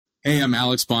Hey, I'm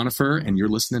Alex Bonifer, and you're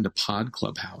listening to Pod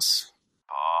Clubhouse.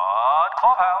 Pod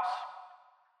Clubhouse.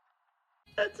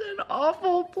 That's an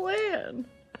awful plan.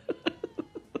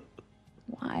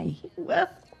 Why? Well,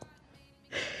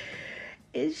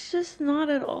 it's just not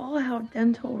at all how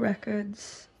dental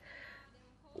records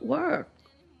work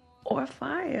or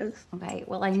fires. Okay,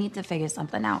 well, I need to figure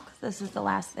something out because this is the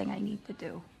last thing I need to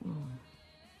do.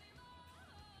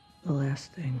 The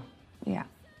last thing. Yeah.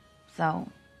 So,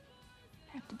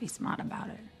 I have to be smart about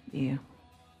it. Yeah.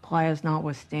 Pliers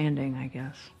notwithstanding, I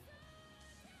guess.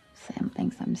 Sam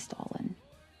thinks I'm stolen.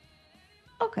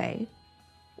 Okay.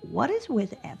 What is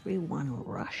with everyone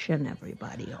rushing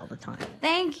everybody all the time?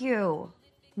 Thank you.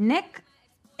 Nick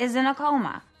is in a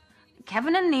coma.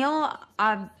 Kevin and Neil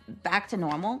are back to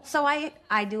normal, so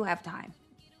I do have time.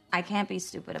 I can't be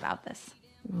stupid about this.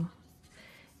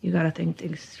 You gotta think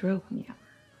things through. Yeah.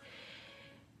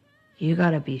 You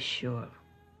gotta be sure.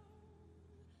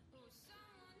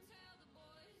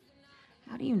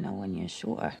 How do you know when you're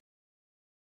sure?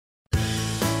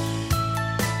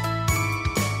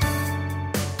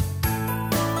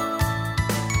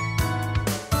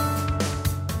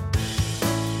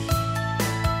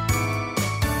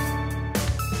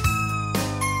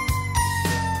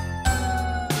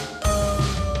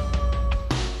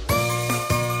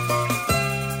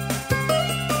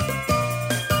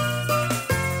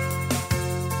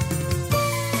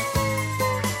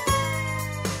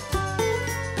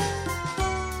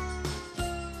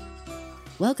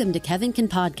 Welcome to Kevin Can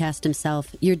Podcast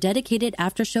Himself, your dedicated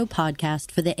after-show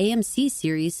podcast for the AMC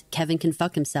series Kevin Can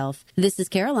Fuck Himself. This is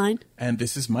Caroline. And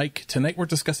this is Mike. Tonight we're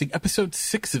discussing episode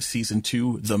 6 of season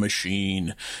 2, The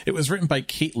Machine. It was written by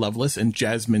Kate Lovelace and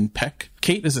Jasmine Peck.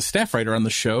 Kate is a staff writer on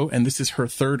the show, and this is her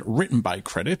third written by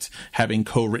credit, having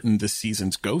co-written this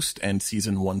season's Ghost and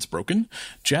season 1's Broken.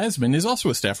 Jasmine is also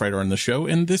a staff writer on the show,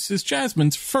 and this is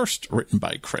Jasmine's first written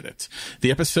by credit. The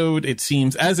episode, it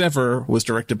seems, as ever, was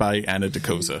directed by Anna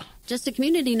DeCosa. Just a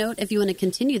community note, if you want to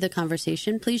continue the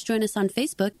conversation, please join us on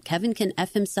Facebook, Kevin Can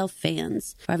F Himself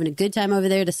Fans. We're having a good time over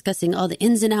there discussing all the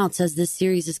ins and outs as this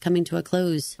series is coming to a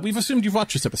close. We've assumed you've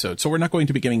watched this episode, so we're not going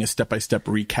to be giving a step-by-step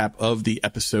recap of the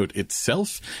episode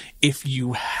itself. If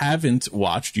you haven't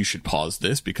watched, you should pause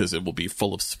this because it will be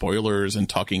full of spoilers and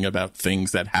talking about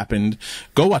things that happened.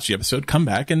 Go watch the episode, come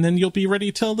back, and then you'll be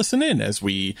ready to listen in as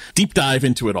we deep dive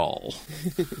into it all.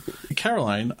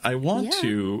 Caroline, I want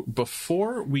to,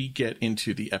 before we get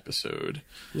into the episode,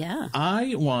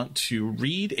 I want to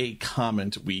read a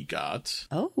comment we got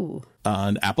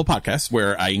on Apple Podcasts,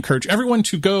 where I encourage everyone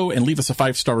to go and leave us a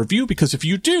 5-star review, because if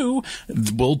you do,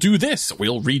 we'll do this.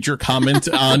 We'll read your comment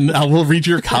on the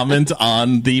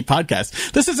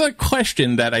podcast. This is a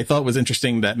question that I thought was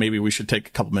interesting that maybe we should take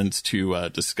a couple minutes to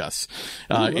discuss.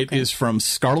 It is from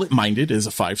Scarlet Minded, is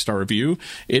a 5-star review.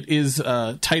 It is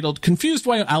titled, Confused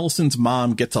Why Allison's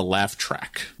Mom Gets a Laugh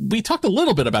Track. We talked a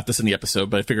little bit about this in the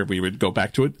episode, but I figured we would go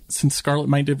back to it since Scarlet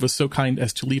Minded was so kind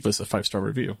as to leave us a 5-star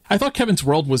review. I thought Kevin's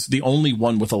World was the only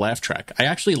one with a laugh track. I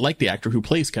actually like the actor who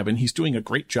plays Kevin. He's doing a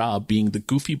great job being the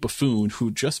goofy buffoon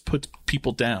who just puts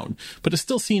people down, but is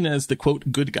still seen as the,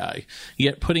 quote, good guy.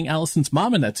 Yet putting Allison's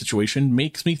mom in that situation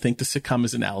makes me think the sitcom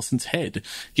is in Allison's head.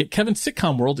 Yet Kevin's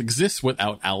sitcom world exists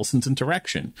without Allison's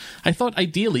interaction. I thought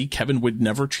ideally Kevin would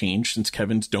never change since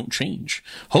Kevins don't change.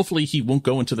 Hopefully he won't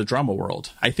go into the drama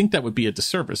world. I think that would be a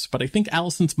disservice, but I think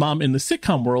Allison's mom in the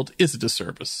sitcom world is a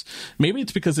disservice. Maybe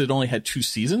it's because it only had 2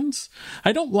 seasons.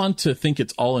 I don't want to think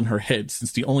it's all in her head,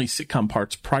 since the only sitcom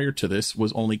parts prior to this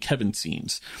was only Kevin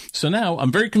scenes. So now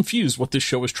I'm very confused what this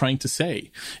show is trying to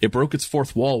say. It broke its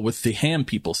 4th wall with the ham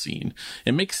people scene.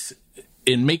 It makes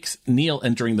Neil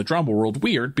entering the drama world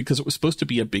weird because it was supposed to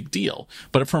be a big deal.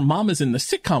 But if her mom is in the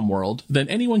sitcom world, then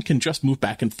anyone can just move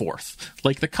back and forth.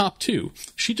 Like the cop too.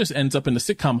 She just ends up in a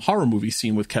sitcom horror movie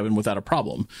scene with Kevin without a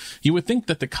problem. You would think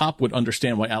that the cop would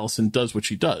understand why Allison does what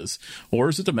she does, or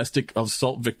is a domestic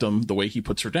assault victim the way he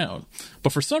puts her down.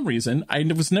 But for some reason, I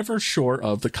was never sure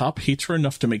of the cop hates her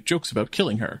enough to make jokes about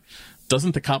killing her.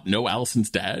 Doesn't the cop know Allison's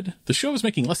dad? The show is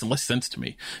making less and less sense to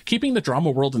me, keeping the drama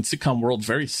world and sitcom world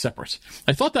very separate.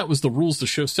 I thought that was the rules the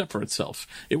show set for itself.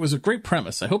 It was a great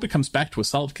premise. I hope it comes back to a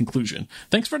solid conclusion.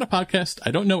 Thanks for the podcast.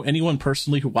 I don't know anyone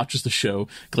personally who watches the show.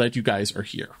 Glad you guys are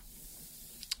here.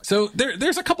 So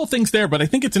there's a couple things there, but I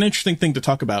think it's an interesting thing to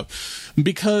talk about,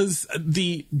 because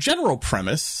the general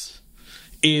premise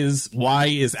is, why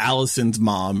is Allison's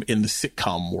mom in the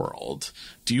sitcom world?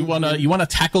 Do you want to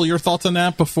tackle your thoughts on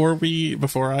that before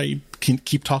I can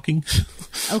keep talking?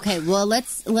 Okay, well,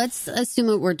 let's assume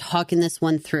that we're talking this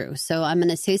one through. So I'm going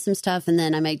to say some stuff, and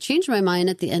then I might change my mind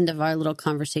at the end of our little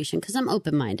conversation, because I'm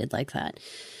open-minded like that.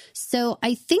 So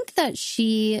I think that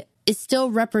she is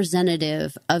still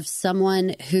representative of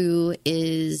someone who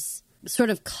is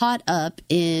sort of caught up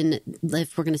in,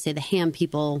 if we're going to say, the Ham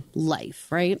people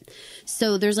life, right?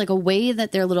 So there's like a way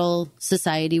that their little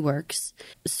society works.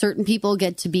 Certain people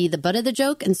get to be the butt of the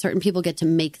joke and certain people get to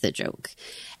make the joke.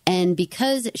 And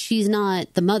because she's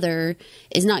not, the mother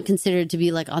is not considered to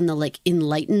be like on the like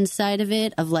enlightened side of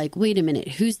it, of like, wait a minute,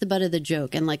 who's the butt of the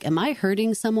joke? And like, am I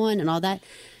hurting someone and all that?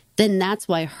 Then that's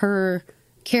why her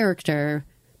character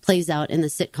plays out in the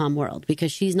sitcom world,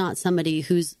 because she's not somebody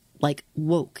who's like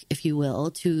woke, if you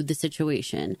will, to the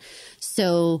situation.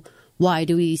 So why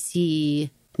do we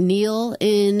see Neil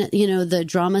in, you know, the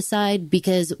drama side?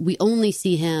 Because we only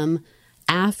see him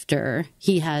after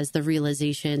he has the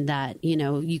realization that, you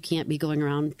know, you can't be going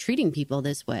around treating people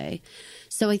this way.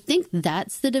 So I think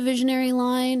that's the divisionary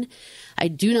line. I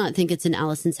do not think it's in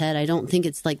Allison's head. I don't think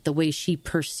it's like the way she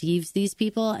perceives these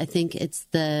people. I think it's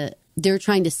they're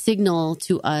trying to signal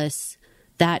to us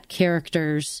that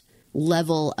character's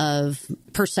level of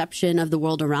perception of the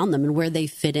world around them and where they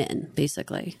fit in,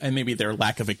 basically. And maybe their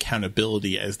lack of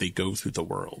accountability as they go through the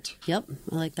world. Yep,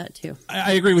 I like that too.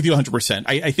 I agree with you 100%.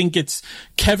 I think it's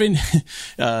Kevin,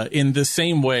 in the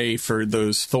same way for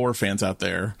those Thor fans out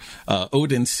there,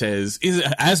 Odin says,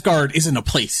 Asgard isn't a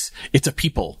place, it's a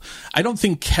people. I don't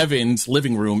think Kevin's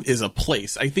living room is a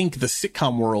place. I think the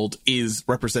sitcom world is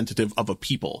representative of a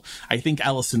people. I think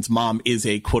Allison's mom is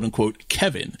a quote-unquote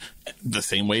Kevin, the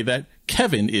same way that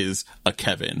Kevin is a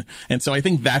Kevin. And so I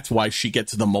think that's why she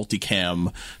gets the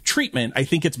multicam treatment. I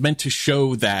think it's meant to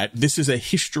show that this is a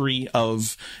history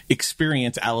of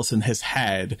experience Allison has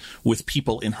had with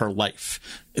people in her life.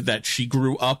 That she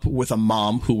grew up with a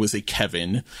mom who was a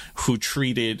Kevin, who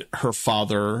treated her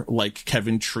father like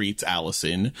Kevin treats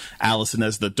Allison. Allison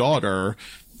as the daughter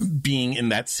being in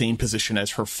that same position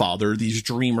as her father, these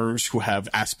dreamers who have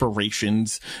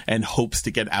aspirations and hopes to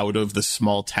get out of the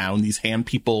small town, these Ham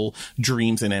people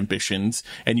dreams and ambitions.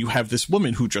 And you have this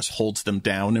woman who just holds them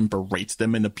down and berates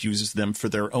them and abuses them for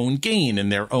their own gain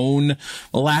and their own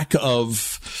lack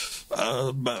of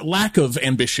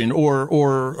ambition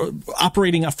or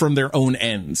operating from their own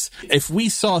ends. If we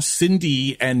saw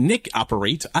Cindy and Nick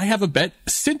operate, I have a bet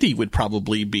Cindy would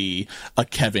probably be a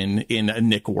Kevin in a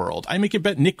Nick world. I make a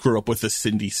bet Nick grew up with a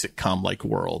Cindy sitcom-like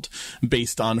world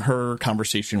based on her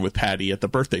conversation with Patty at the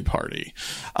birthday party.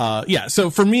 So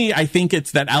for me, I think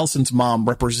it's that Allison's mom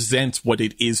represents what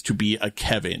it is to be a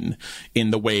Kevin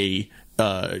in the way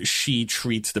she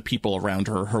treats the people around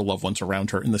her, her loved ones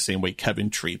around her, in the same way Kevin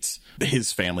treats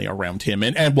his family around him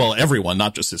and well, everyone,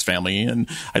 not just his family. And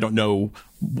I don't know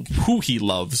who he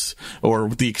loves or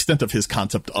the extent of his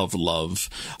concept of love.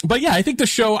 But yeah, I think the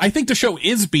show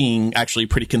is being actually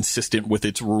pretty consistent with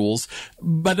its rules,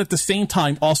 but at the same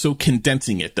time also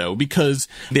condensing it though, because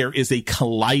there is a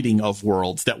colliding of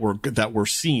worlds that we're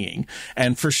seeing.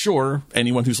 And for sure,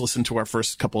 anyone who's listened to our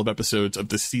first couple of episodes of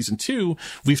this season 2,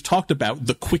 we've talked about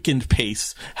the quickened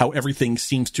pace, how everything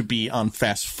seems to be on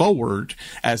fast forward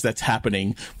as that's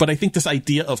happening. But I think this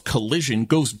idea of collision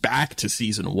goes back to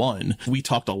season 1. We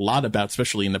talked a lot about,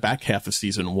 especially in the back half of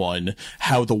season 1,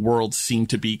 how the worlds seem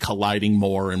to be colliding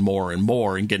more and more and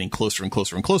more and getting closer and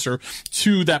closer and closer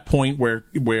to that point where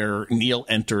Neil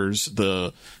enters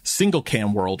the single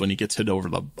cam world when he gets hit over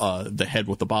the head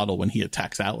with the bottle when he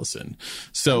attacks Allison.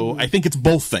 So I think it's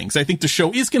both things. I think the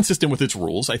show is consistent with its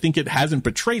rules. I think it hasn't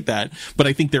betrayed that, but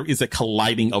I think there is a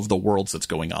colliding of the worlds that's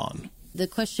going on. The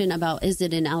question about, is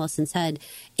it in Allison's head?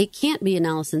 It can't be in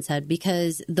Allison's head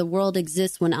because the world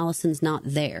exists when Allison's not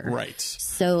there. Right.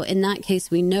 So in that case,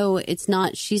 we know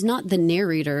she's not the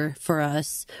narrator for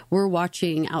us. We're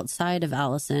watching outside of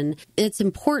Allison. It's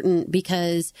important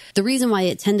because the reason why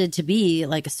it tended to be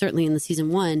like, certainly in the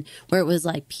season 1, where it was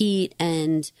like Pete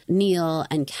and Neil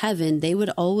and Kevin, they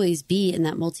would always be in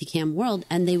that multicam world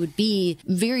and they would be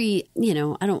very,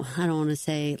 I don't want to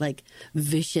say like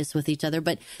vicious with each other,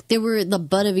 but they were the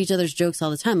butt of each other's jokes all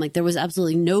the time. Like there was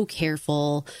absolutely no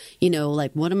careful,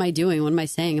 like what am I doing? What am I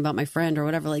saying about my friend or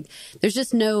whatever? Like there's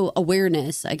just no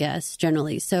awareness, I guess,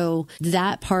 generally. So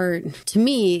that part to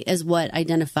me is what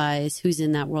identifies who's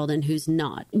in that world and who's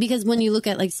not. Because when you look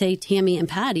at like, say, Tammy and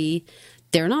Patty,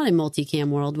 they're not in multicam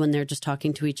world when they're just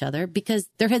talking to each other because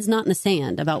their head's not in the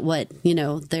sand about what,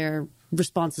 their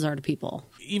responses are to people.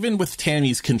 Even with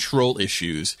Tammy's control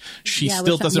issues, she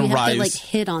still doesn't rise. To, like,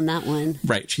 hit on that one,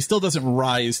 right? She still doesn't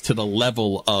rise to the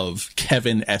level of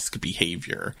Kevin-esque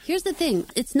behavior. Here's the thing: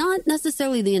 it's not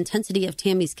necessarily the intensity of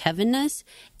Tammy's Kevin-ness;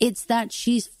 it's that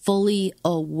she's fully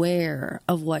aware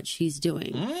of what she's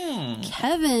doing.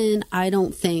 Kevin, I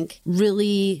don't think,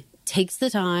 really takes the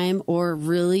time or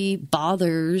really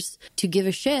bothers to give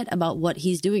a shit about what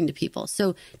he's doing to people.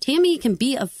 So Tammy can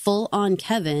be a full-on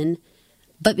Kevin,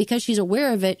 but because she's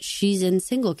aware of it, she's in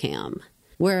single cam.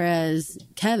 Whereas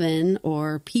Kevin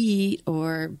or Pete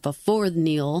or before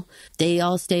Neil, they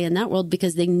all stay in that world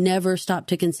because they never stop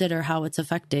to consider how it's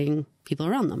affecting people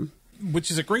around them.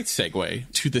 Which is a great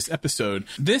segue to this episode.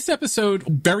 This episode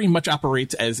very much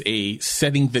operates as a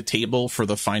setting the table for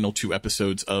the final 2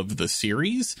 episodes of the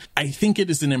series. I think it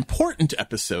is an important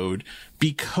episode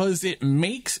because it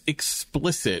makes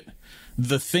explicit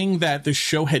the thing that the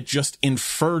show had just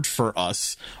inferred for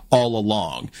us all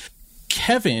along.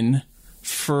 Kevin,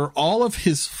 for all of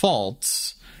his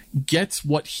faults, gets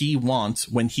what he wants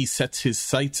when he sets his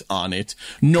sights on it,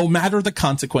 no matter the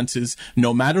consequences,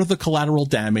 no matter the collateral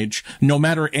damage, no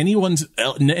matter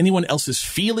anyone else's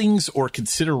feelings or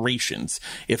considerations.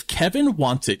 If Kevin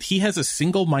wants it, he has a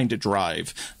single-minded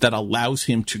drive that allows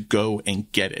him to go and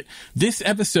get it. This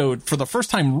episode, for the first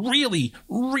time, really,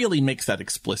 really makes that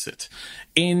explicit.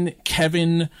 In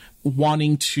Kevin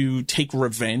wanting to take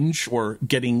revenge or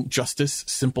getting justice,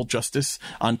 simple justice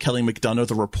on Kelly McDonough,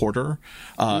 the reporter,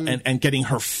 and getting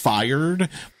her fired.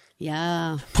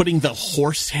 Yeah. Putting the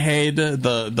horse head,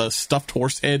 the stuffed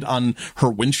horse head on her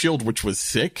windshield, which was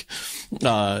sick,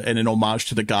 and an homage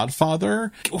to The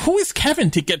Godfather. Who is Kevin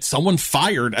to get someone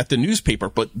fired at the newspaper?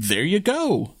 But there you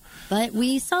go. But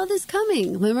we saw this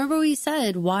coming. Remember we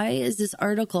said, why is this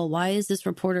article, why is this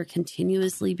reporter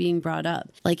continuously being brought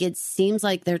up? Like, it seems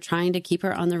like they're trying to keep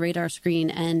her on the radar screen,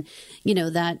 and, you know,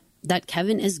 that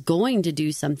Kevin is going to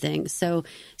do something. So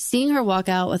seeing her walk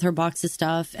out with her box of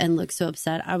stuff and look so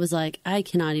upset, I was like, I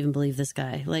cannot even believe this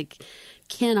guy. Like,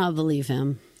 cannot believe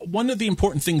him. One of the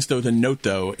important things, though, to note,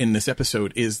 though, in this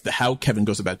episode is how Kevin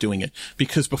goes about doing it.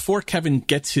 Because before Kevin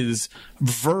gets his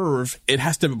verve, it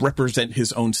has to represent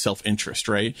his own self-interest,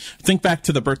 right? Think back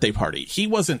to the birthday party. He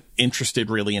wasn't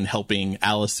interested really in helping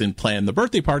Allison plan the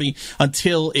birthday party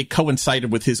until it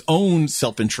coincided with his own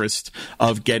self-interest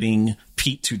of getting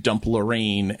Pete to dump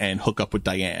Lorraine and hook up with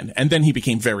Diane. And then he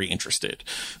became very interested.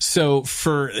 So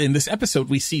in this episode,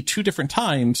 we see 2 different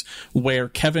times where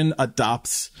Kevin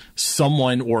adopts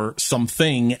someone or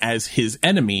something as his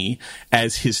enemy,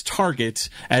 as his target,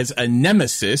 as a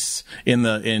nemesis in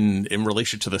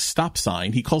relation to the stop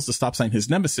sign. He calls the stop sign his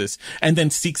nemesis and then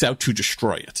seeks out to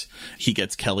destroy it. He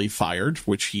gets Kelly fired,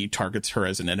 which he targets her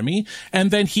as an enemy,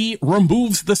 and then he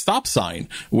removes the stop sign,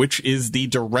 which is the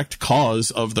direct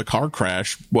cause of the car crash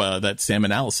that Sam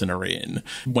and Allison are in.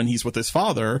 When he's with his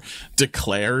father,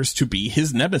 declares to be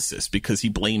his nemesis because he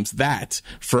blames that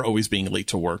for always being late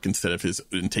to work instead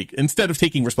of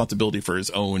taking responsibility for his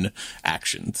own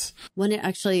actions. When it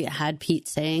actually had Pete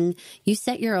saying, you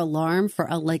set your alarm for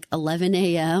like 11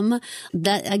 a.m.,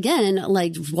 that again,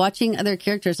 like watching other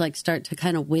characters like start to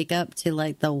kind of wake up to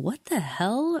like what the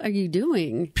hell are you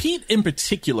doing? Pete in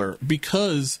particular,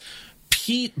 because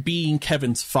Pete, being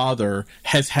Kevin's father,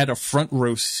 has had a front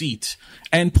row seat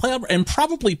and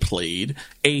probably played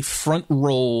a front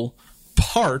row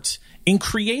part in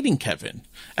creating Kevin.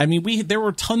 I mean, there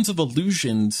were tons of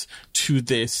allusions to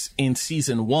this in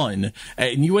season 1,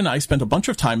 and you and I spent a bunch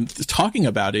of time talking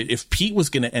about it. If Pete was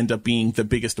going to end up being the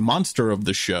biggest monster of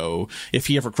the show, if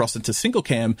he ever crossed into single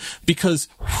cam, because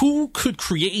who could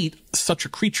create such a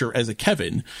creature as a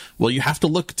Kevin? Well, you have to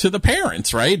look to the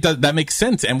parents, right? That makes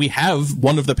sense. And we have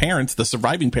one of the parents, the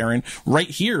surviving parent, right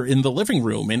here in the living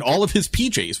room in all of his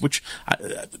PJs, which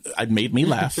made me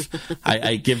laugh.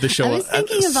 I give the show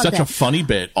such a funny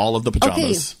bit, all of the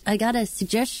pajamas. Okay, I got a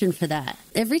suggestion for that.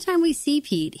 Every time we see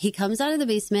Pete, he comes out of the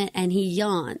basement and he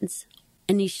yawns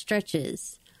and he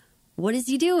stretches. What is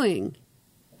he doing?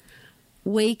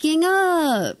 Waking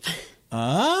up.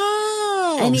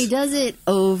 Oh. And he does it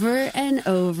over and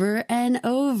over and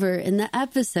over in the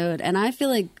episode. And I feel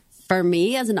like for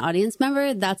me as an audience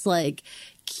member, that's like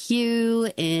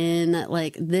cue in,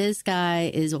 like, this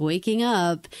guy is waking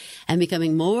up and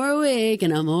becoming more awake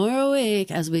and more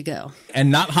awake as we go.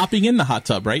 And not hopping in the hot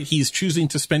tub, right? He's choosing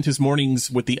to spend his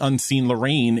mornings with the unseen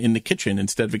Lorraine in the kitchen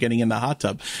instead of getting in the hot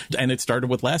tub. And it started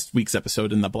with last week's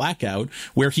episode in the blackout,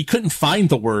 where he couldn't find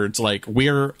the words like,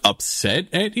 we're upset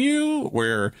at you,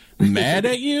 we're mad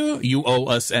at you, you owe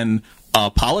us an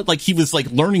Pollitt. Like, he was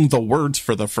like learning the words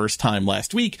for the first time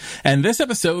last week. And this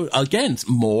episode, again,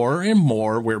 more and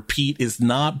more where Pete is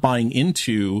not buying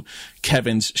into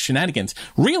Kevin's shenanigans.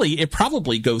 Really, it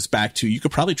probably goes back to, you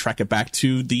could probably track it back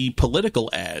to the political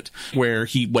ad where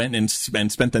he went and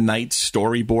spent the night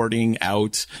storyboarding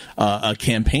out a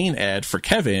campaign ad for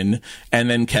Kevin. And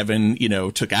then Kevin,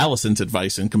 took Allison's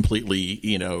advice and completely,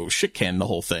 shit-canned the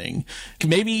whole thing.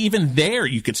 Maybe even there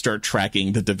you could start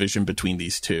tracking the division between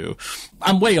these two.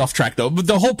 I'm way off track though, but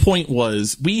the whole point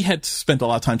was we had spent a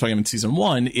lot of time talking about in season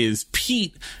 1 is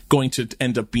Pete going to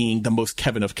end up being the most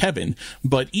Kevin of Kevin.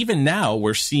 But even now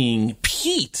we're seeing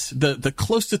Pete, the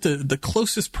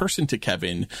closest person to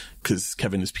Kevin, because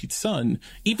Kevin is Pete's son,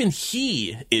 even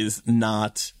he is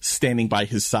not standing by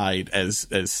his side as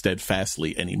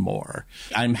steadfastly anymore.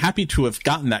 I'm happy to have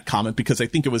gotten that comment because I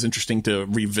think it was interesting to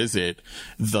revisit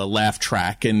the laugh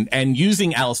track and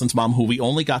using Allison's mom, who we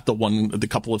only got the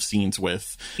couple of scenes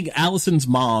with. Allison's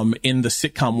mom in the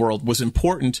sitcom world was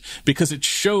important because it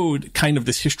showed kind of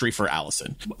this history for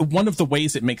Allison. One of the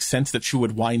ways it makes sense that she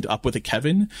would wind up with a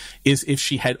Kevin is if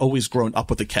she had always grown up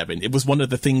with a Kevin. It was one of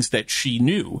the things that she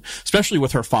knew, especially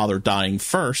with her father dying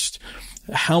first.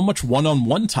 How much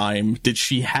one-on-one time did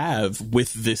she have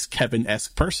with this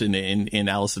Kevin-esque person in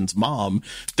Allison's mom?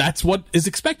 That's what is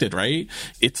expected, right?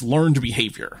 It's learned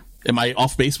behavior. Am I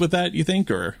off base with that, you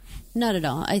think, or? Not at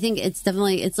all. I think it's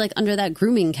like under that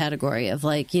grooming category of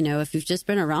like, if you've just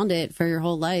been around it for your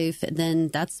whole life, then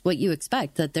that's what you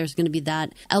expect, that there's going to be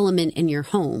that element in your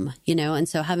home, and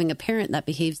so having a parent that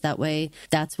behaves that way,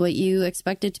 that's what you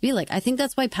expect it to be like. I think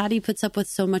that's why Patty puts up with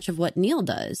so much of what Neil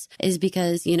does is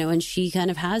because, and she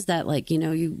kind of has that, like,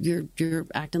 you're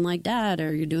acting like dad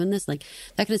or you're doing this, like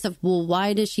that kind of stuff. Well,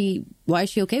 why is she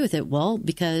okay with it? Well,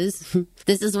 because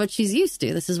this is what she's used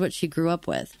to. This is what she grew up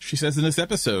with. She says in this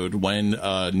episode, when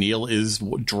Neil is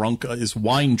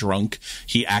wine drunk,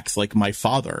 he acts like my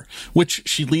father, which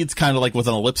she leads kind of like with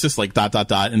an ellipsis, like ...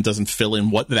 and doesn't fill in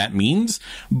what that means.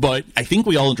 But I think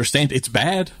we all understand it's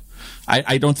bad.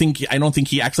 I don't think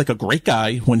he acts like a great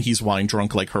guy when he's wine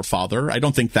drunk like her father. I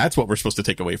don't think that's what we're supposed to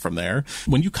take away from there.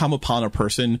 When you come upon a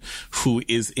person who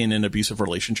is in an abusive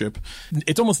relationship,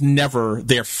 it's almost never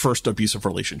their first abusive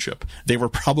relationship. They were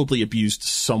probably abused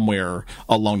somewhere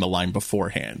along the line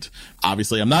beforehand.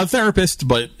 Obviously, I'm not a therapist,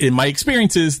 but in my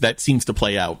experiences, that seems to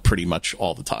play out pretty much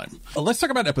all the time. Let's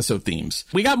talk about episode themes.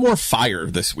 We got more fire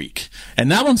this week, and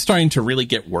now I'm starting to really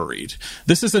get worried.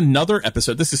 This is another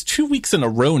episode. This is 2 weeks in a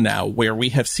row now where we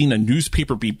have seen a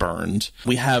newspaper be burned.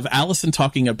 We have Allison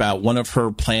talking about one of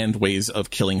her planned ways of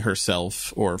killing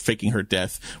herself or faking her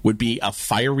death would be a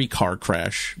fiery car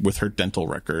crash with her dental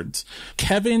records.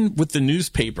 Kevin with the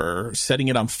newspaper setting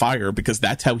it on fire because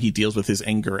that's how he deals with his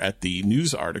anger at the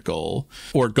news article,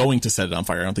 or going to set it on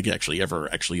fire. I don't think he ever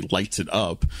lights it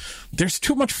up. There's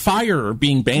too much fire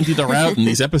being bandied around in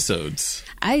these episodes.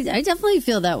 I definitely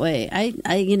feel that way.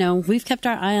 We've kept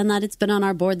our eye on that. It's been on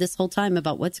our board this whole time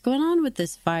about what's going on with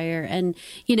this fire. And,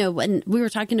 when we were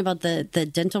talking about the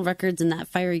dental records and that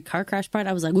fiery car crash part,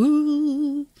 I was like,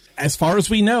 ooh. As far as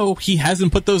we know, he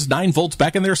hasn't put those 9 volts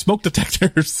back in their smoke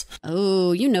detectors.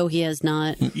 Oh, he has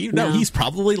not. No. He's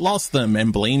probably lost them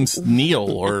and blames Neil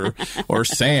or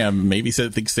Sam. Maybe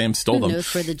thinks Sam stole them. Who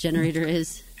knows where the generator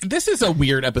is? This is a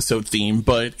weird episode theme,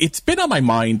 but it's been on my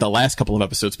mind the last couple of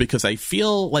episodes because I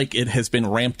feel like it has been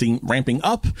ramping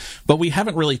up, but we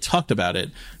haven't really talked about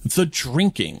it. The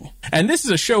drinking. And this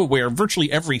is a show where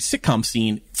virtually every sitcom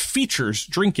scene features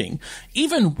drinking.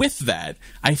 Even with that,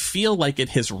 I feel like it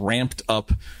has ramped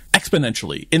up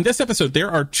exponentially. In this episode,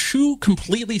 there are 2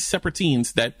 completely separate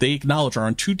scenes that they acknowledge are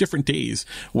on 2 different days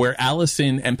where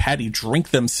Allison and Patty drink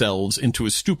themselves into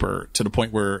a stupor to the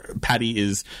point where Patty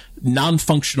is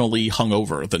non-functionally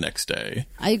hungover the next day.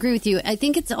 I agree with you. I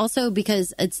think it's also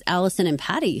because it's Allison and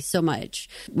Patty so much.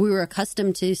 We were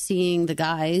accustomed to seeing the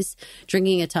guys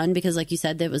drinking a ton because, like you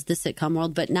said, that was the sitcom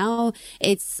world. But now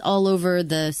it's all over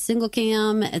the single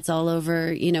cam. It's all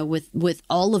over, with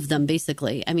all of them,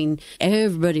 basically. I mean,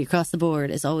 everybody across the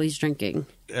board is always drinking.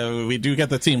 We do get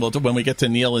the team. When we get to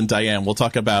Neil and Diane, we'll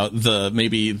talk about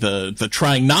the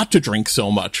trying not to drink so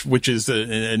much, which is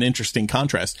an interesting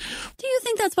contrast. Do you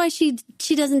think that's why she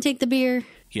doesn't take the beer?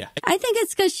 Yeah, I think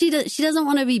it's because she doesn't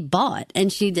want to be bought,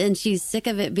 and she's sick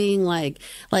of it being like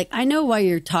I know why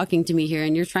you're talking to me here,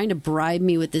 and you're trying to bribe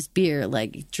me with this beer.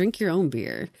 Like, drink your own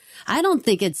beer. I don't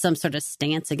think it's some sort of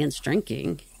stance against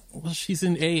drinking. Well, she's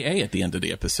in AA at the end of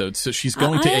the episode, so she's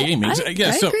going to AA meetings. I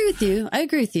agree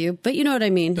with you. But you know what I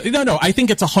mean? No, I think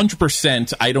it's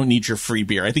 100%. I don't need your free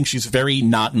beer. I think she's very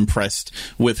not impressed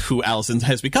with who Allison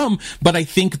has become. But I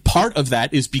think part of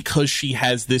that is because she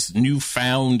has this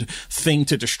newfound thing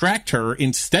to distract her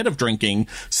instead of drinking.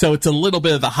 So it's a little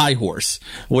bit of the high horse.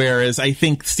 Whereas I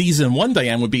think season 1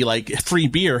 Diane would be like, free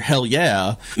beer, hell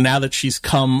yeah. Now that she's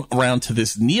come around to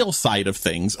this Neil side of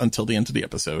things until the end of the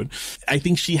episode, I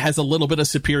think she has a little bit of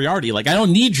superiority. Like, I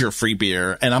don't need your free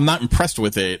beer and I'm not impressed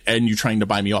with it and you're trying to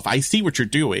buy me off. I see what you're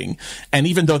doing. And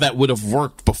even though that would have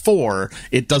worked before,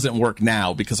 it doesn't work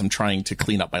now because I'm trying to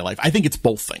clean up my life. I think it's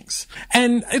both things.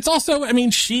 And it's also, I mean,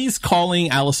 she's calling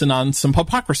Allison on some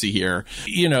hypocrisy here.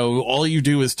 You know, all you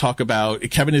do is talk about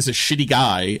Kevin is a shitty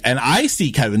guy, and I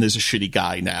see Kevin as a shitty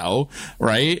guy now,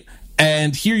 right?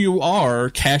 And here you are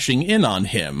cashing in on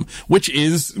him, which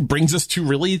brings us to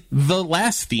really the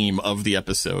last theme of the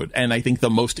episode. And I think the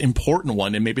most important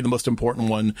one, and maybe the most important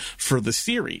one for the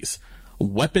series,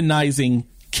 weaponizing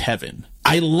Kevin.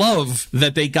 I love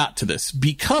that they got to this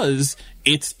because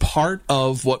it's part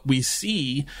of what we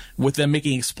see with them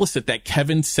making explicit that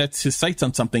Kevin sets his sights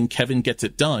on something, Kevin gets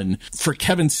it done. For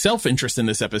Kevin's self-interest in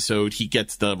this episode, he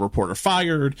gets the reporter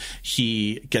fired,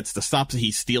 he gets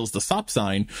he steals the stop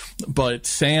sign, but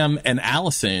Sam and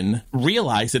Allison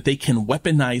realize that they can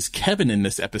weaponize Kevin in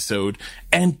this episode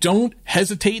and don't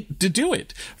hesitate to do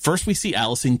it. First, we see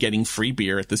Allison getting free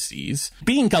beer at the C's,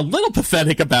 being a little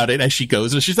pathetic about it as she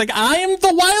goes, and she's like, I am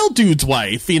the wild dude's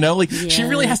wife, you know, like yes. She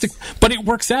really has to, but it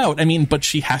works out. I mean, but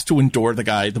she has to endure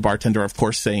the bartender, of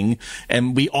course, saying,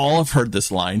 and we all have heard this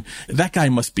line, that guy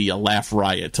must be a laugh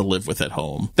riot to live with at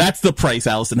home. That's the price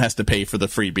Allison has to pay for the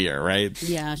free beer, right?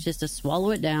 Yeah, it's just to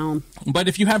swallow it down. But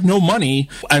if you have no money,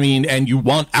 I mean, and you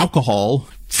want alcohol,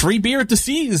 free beer at the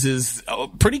C's is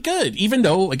pretty good, even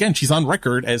though, again, she's on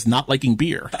record as not liking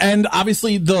beer. And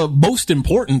obviously the most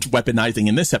important weaponizing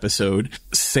in this episode,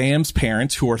 Sam's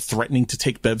parents who are threatening to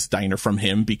take Bev's diner from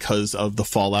him because of the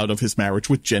fallout of his marriage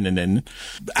with Jenanin.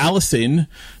 Allison,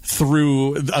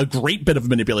 through a great bit of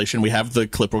manipulation, we have the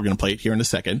clip, we're going to play it here in a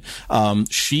second,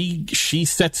 she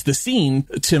sets the scene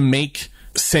to make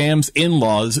Sam's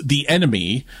in-laws the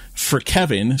enemy for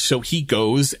Kevin, so he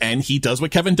goes and he does what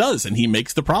Kevin does, and he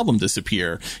makes the problem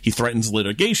disappear. He threatens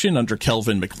litigation under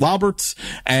Kelvin McRoberts,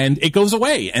 and it goes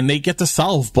away, and they get to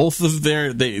solve both of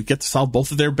their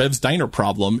Bev's Diner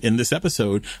problem in this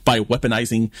episode by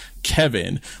weaponizing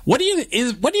Kevin. What do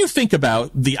you think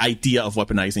about the idea of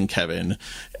weaponizing Kevin?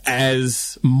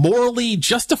 As morally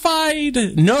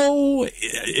justified? No.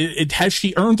 Has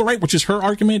she earned the right, which is her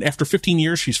argument? After 15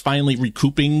 years, she's finally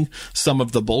recouping some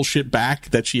of the bullshit back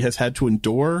that she has had to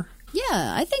endure.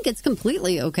 Yeah, I think it's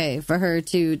completely okay for her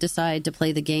to decide to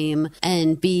play the game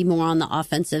and be more on the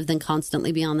offensive than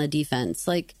constantly be on the defense.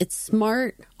 Like, it's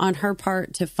smart on her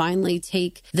part to finally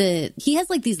take he has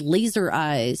like these laser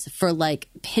eyes for like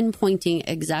pinpointing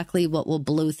exactly what will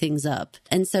blow things up.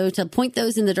 And so to point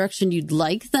those in the direction you'd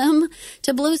like them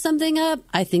to blow something up,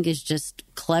 I think is just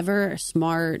clever,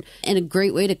 smart, and a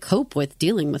great way to cope with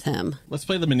dealing with him. Let's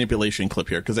play the manipulation clip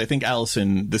here, because I think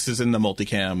Allison, this is in the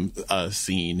multicam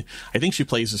scene, I think she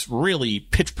plays this really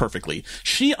pitch perfectly.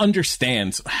 She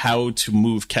understands how to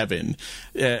move Kevin.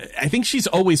 I think she's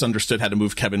always understood how to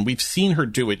move Kevin. We've seen her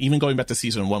do it. Even going back to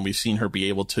season 1, we've seen her be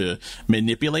able to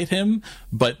manipulate him.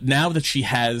 But now that she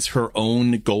has her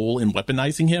own goal in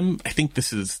weaponizing him, I think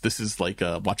this is like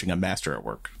watching a master at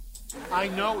work. I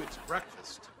know it's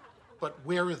breakfast, but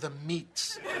where are the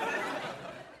meats?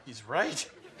 He's right.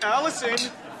 Allison,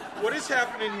 what is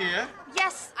happening here?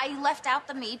 Yes, I left out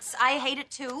the meats. I hate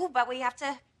it too, but we have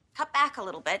to cut back a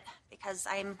little bit because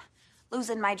I'm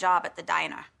losing my job at the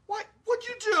diner. What? What'd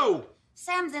you do?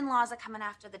 Sam's in-laws are coming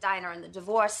after the diner and the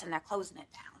divorce, and they're closing it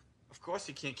down. Of course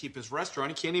he can't keep his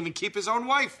restaurant. He can't even keep his own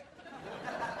wife.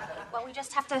 Well, we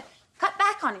just have to cut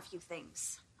back on a few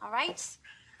things, all right?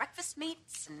 Breakfast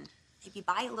meats and maybe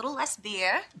buy a little less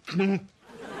beer.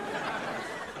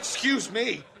 Excuse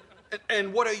me.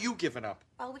 And what are you giving up?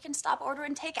 Well, we can stop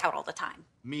ordering takeout all the time.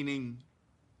 Meaning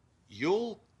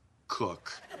you'll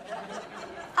cook?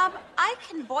 I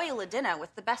can boil a dinner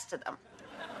with the best of them.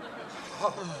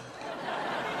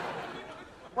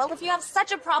 Well, if you have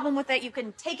such a problem with it, you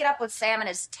can take it up with Sam and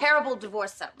his terrible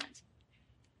divorce settlement.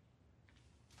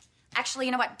 Actually,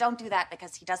 you know what? Don't do that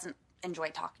because he doesn't enjoy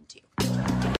talking to you.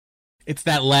 It's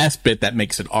that last bit that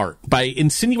makes it art. By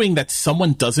insinuating that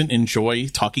someone doesn't enjoy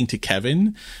talking to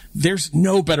Kevin, there's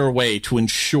no better way to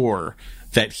ensure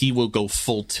that he will go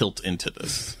full tilt into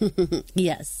this.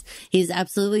 Yes, he's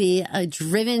absolutely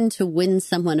driven to win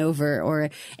someone over or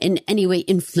in any way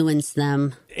influence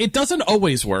them. It doesn't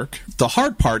always work. The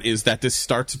hard part is that this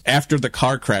starts after the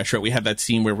car crash, right? We have that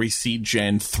scene where we see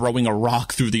Jen throwing a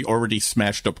rock through the already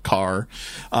smashed up car,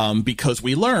 because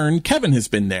we learn Kevin has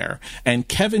been there, and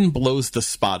Kevin blows the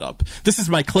spot up. This is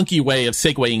my clunky way of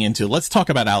segueing into, let's talk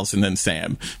about Allison and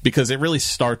Sam, because it really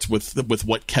starts with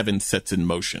what Kevin sets in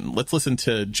motion. Let's listen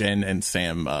to Jen and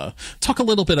Sam talk a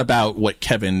little bit about what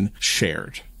Kevin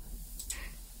shared.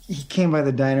 He came by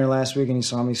the diner last week and he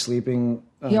saw me sleeping.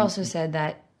 He also said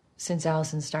that since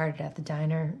Allison started at the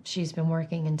diner, she's been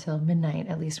working until midnight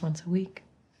at least once a week.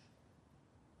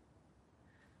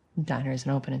 The diner isn't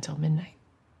open until midnight.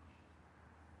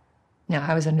 Now,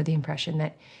 I was under the impression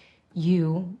that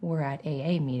you were at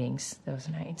AA meetings those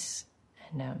nights.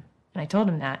 And I told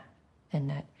him that. And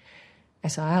that I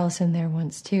saw Allison there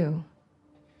once, too.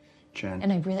 Jen.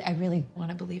 And I really want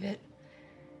to believe it.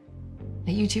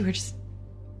 That you two were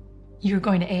you were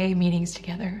going to AA meetings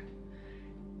together.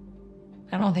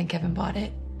 I don't think Kevin bought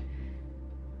it.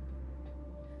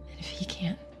 And if he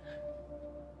can't...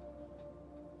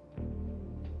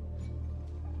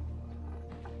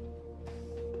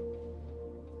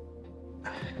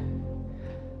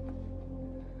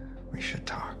 We should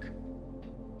talk.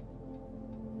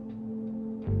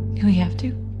 Do we have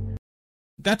to?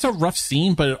 That's a rough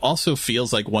scene, but it also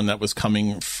feels like one that was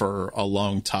coming for a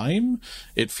long time.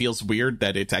 It feels weird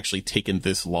that it's actually taken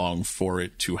this long for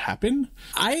it to happen.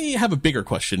 I have a bigger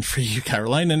question for you,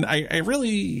 Caroline, and I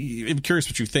really am curious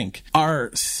what you think.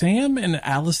 Are Sam and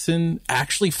Allison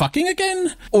actually fucking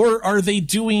again? Or are they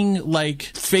doing, like,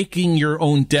 faking your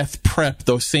own death prep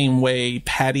the same way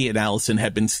Patty and Allison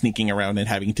have been sneaking around and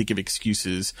having to give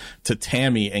excuses to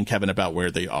Tammy and Kevin about where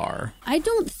they are? I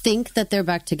don't think that they're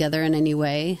back together in any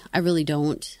way. I really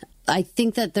don't. I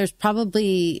think that there's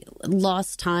probably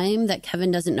lost time, that Kevin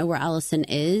doesn't know where Allison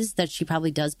is, that she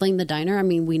probably does blame the diner. I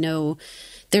mean, we know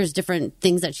there's different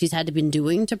things that she's had to been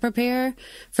doing to prepare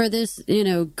for this,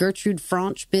 Gertrude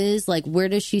Franch biz. Like, where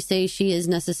does she say she is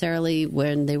necessarily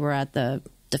when they were at the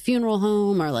funeral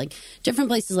home, or like different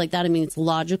places like that? I mean, it's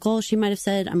logical. She might have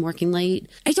said, I'm working late.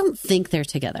 I don't think they're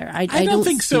together. I don't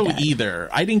think so that. either.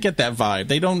 I didn't get that vibe.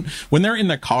 They don't, when they're in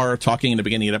the car talking in the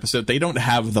beginning of the episode, they don't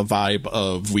have the vibe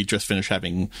of we just finished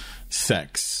having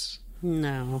sex.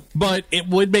 No. But it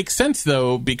would make sense,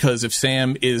 though, because if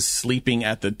Sam is sleeping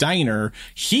at the diner,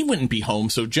 he wouldn't be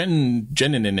home, so Jen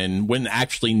wouldn't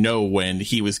actually know when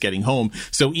he was getting home.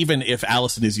 So even if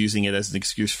Allison is using it as an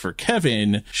excuse for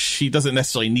Kevin, she doesn't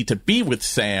necessarily need to be with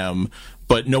Sam,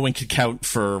 but no one could count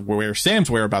for where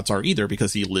Sam's whereabouts are either,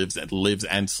 because he lives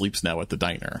and sleeps now at the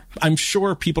diner. I'm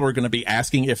sure people are going to be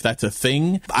asking if that's a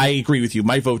thing. I agree with you.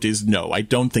 My vote is no. I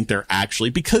don't think they're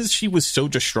actually, because she was so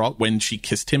distraught when she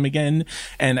kissed him again.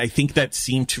 And I think that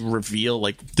seemed to reveal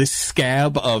like this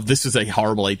scab of this is a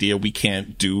horrible idea, we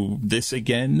can't do this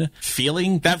again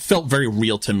feeling. That felt very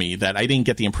real to me, that I didn't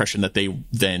get the impression that they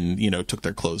then, took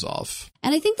their clothes off.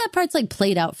 And I think that part's like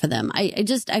played out for them. I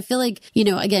feel like,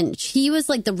 again, he was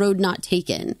like the road not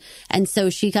taken. And so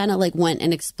she kind of like went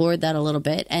and explored that a little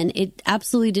bit, and it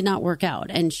absolutely did not work out.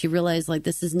 And she realized like,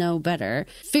 this is no better.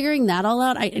 Figuring that all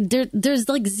out, there's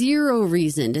like zero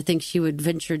reason to think she would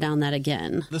venture down that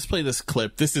again. Let's play this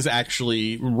clip. This is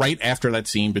actually right after that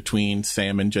scene between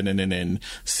Sam and Jen and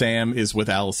Sam is with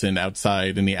Allison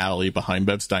outside in the alley behind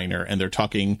Bev's diner, and they're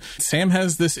talking. Sam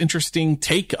has this interesting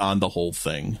take on the whole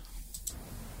thing.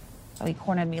 He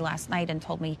cornered me last night and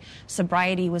told me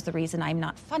sobriety was the reason I'm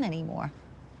not fun anymore.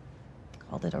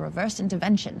 Called it a reverse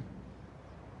intervention.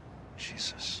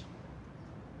 Jesus.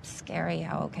 Scary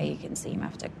how okay you can seem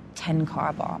after 10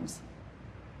 car bombs.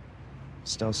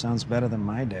 Still sounds better than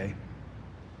my day.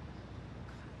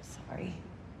 Sorry.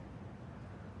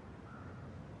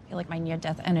 I feel like my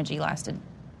near-death energy lasted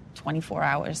 24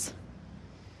 hours.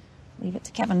 Leave it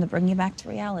to Kevin to bring you back to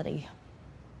reality.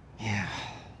 Yeah.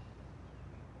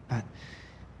 But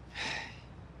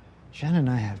Jen and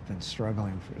I have been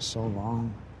struggling for so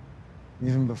long,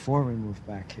 even before we moved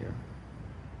back here.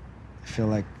 I feel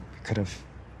like we could have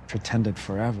pretended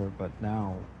forever, but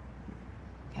now...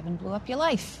 Kevin blew up your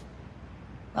life.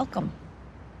 Welcome.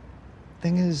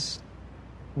 Thing is,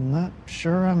 I'm not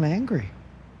sure I'm angry.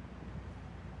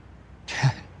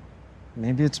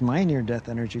 Maybe it's my near-death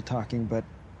energy talking, but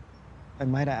I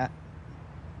might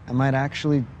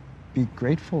actually be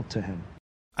grateful to him.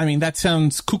 I mean, that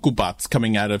sounds cuckoo bots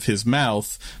coming out of his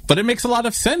mouth, but it makes a lot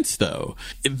of sense, though.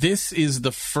 This is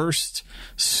the first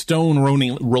stone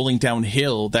rolling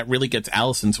downhill that really gets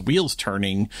Allison's wheels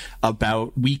turning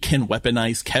about we can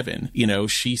weaponize Kevin. You know,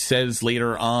 she says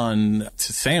later on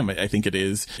to Sam, I think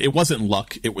it wasn't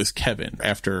luck, it was Kevin.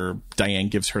 After Diane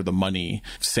gives her the money,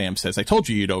 Sam says, I told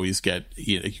you you'd always get,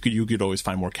 you could always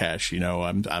find more cash. You know,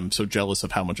 I'm so jealous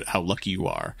of how lucky you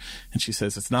are. And she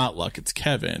says, it's not luck, it's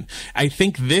Kevin. I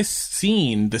think this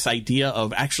scene, this idea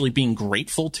of actually being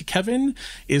grateful to Kevin,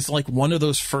 is like one of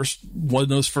those first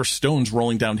stones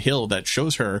rolling downhill that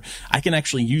shows her I can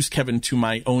actually use Kevin to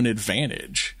my own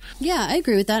advantage. Yeah, I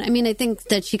agree with that. I mean, I think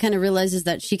that she kind of realizes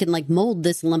that she can like mold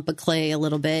this lump of clay a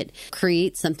little bit,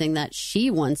 create something that she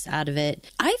wants out of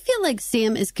it. I feel like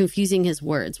Sam is confusing his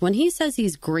words. When he says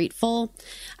he's grateful,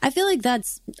 I feel like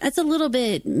that's a little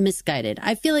bit misguided.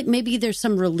 I feel like maybe there's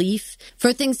some relief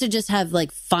for things to just have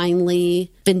like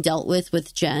finally been dealt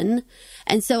with Jen.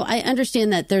 And so I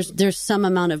understand that there's some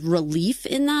amount of relief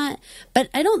in that, but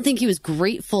I don't think he was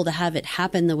grateful to have it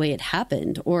happen the way it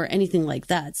happened or anything like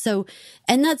that. So,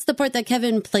 and that's the part that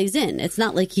Kevin plays in. It's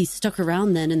not like he stuck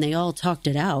around then and they all talked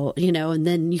it out, you know, and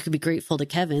then you could be grateful to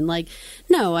Kevin. Like,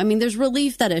 no, I mean, there's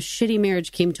relief that a shitty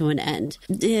marriage came to an end.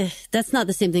 That's not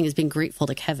the same thing as being grateful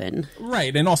to Kevin.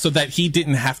 Right. And also that he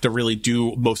didn't have to really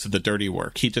do most of the dirty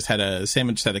work. Sam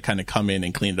just had to kind of come in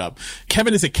and clean it up.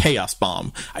 Kevin is a chaos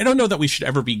bomb. I don't know that we should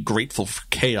ever be grateful for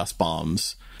chaos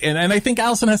bombs. And I think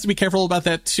Allison has to be careful about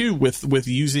that too with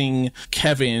using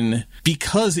Kevin,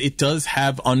 because it does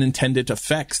have unintended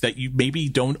effects that you maybe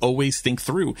don't always think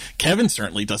through. Kevin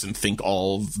certainly doesn't think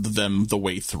all of them the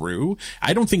way through.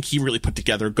 I don't think he really put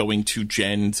together going to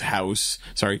Jen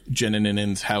and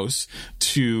Nin's house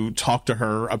to talk to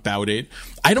her about it.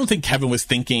 I don't think Kevin was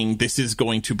thinking this is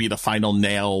going to be the final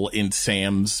nail in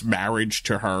Sam's marriage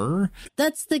to her.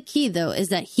 That's the key, though, is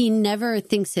that he never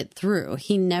thinks it through.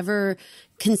 He never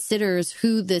considers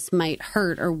who this might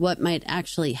hurt or what might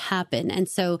actually happen. And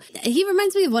so he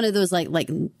reminds me of one of those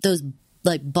like those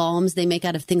like bombs they make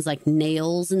out of things like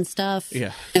nails and stuff.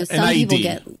 Yeah. You know, some people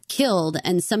get killed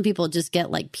and some people just get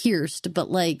like pierced,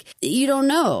 but like you don't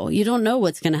know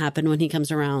what's going to happen when he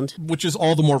comes around. Which is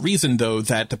all the more reason, though,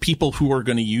 that the people who are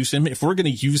going to use him, if we're going to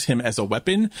use him as a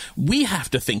weapon, we have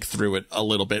to think through it a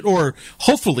little bit, or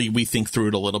hopefully we think through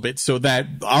it a little bit so that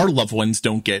our loved ones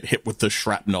don't get hit with the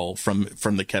shrapnel from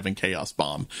the Kevin Chaos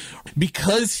bomb.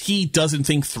 Because he doesn't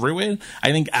think through it,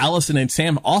 I think Allison and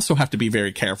Sam also have to be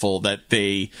very careful that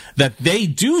they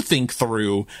do think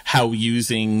through how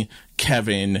using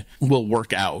Kevin will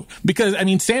work out. Because, I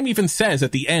mean, Sam even says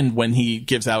at the end when he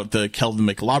gives out the Kelvin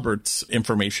McRoberts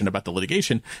information about the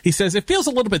litigation, he says, it feels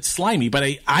a little bit slimy, but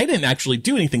I didn't actually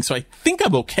do anything, so I think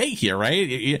I'm okay here,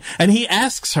 right? And he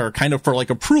asks her kind of for like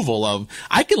approval of,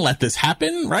 I can let this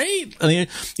happen, right? I mean,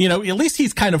 you know, at least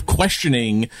he's kind of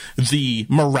questioning the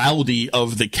morality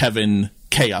of the Kevin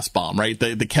Chaos bomb, right?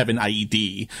 The Kevin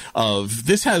IED of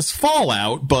this has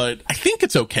fallout, but I think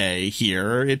it's okay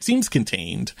here. It seems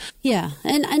contained. Yeah.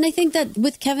 And I think that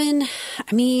with Kevin,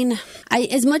 I mean,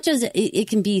 as much as it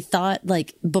can be thought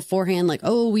like beforehand, like,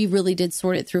 oh, we really did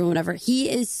sort it through and whatever, he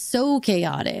is so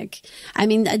chaotic. I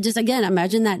mean, just again,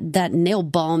 imagine that nail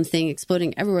bomb thing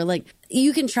exploding everywhere. Like,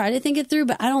 you can try to think it through,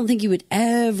 but I don't think you would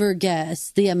ever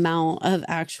guess the amount of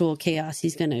actual chaos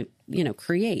he's going to, you know,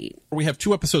 create. We have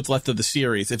 2 episodes left of the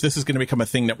series. If this is going to become a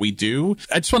thing that we do,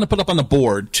 I just want to put up on the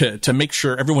board to make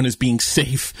sure everyone is being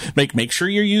safe. Make sure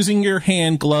you're using your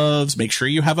hand gloves. Make sure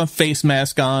you have a face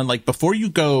mask on. Like, before you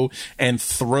go and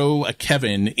throw a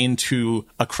Kevin into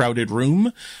a crowded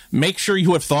room, make sure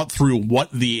you have thought through what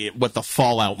the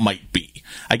fallout might be.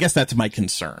 I guess that's my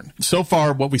concern. So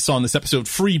far, what we saw in this episode,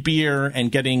 free beer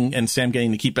and Sam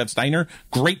getting to keep Bev's Diner,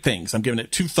 great things. I'm giving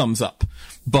it 2 thumbs up.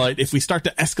 But if we start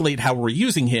to escalate how we're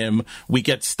using him, we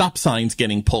get stop signs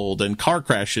getting pulled and car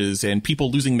crashes and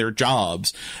people losing their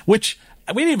jobs, which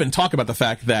we didn't even talk about the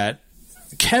fact that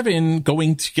Kevin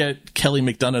going to get Kelly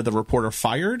McDonough, the reporter,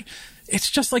 fired.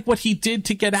 It's just like what he did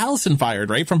to get Allison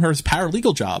fired, right, from her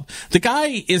paralegal job. The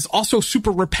guy is also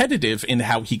super repetitive in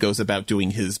how he goes about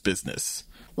doing his business.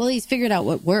 Well, he's figured out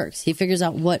what works. He figures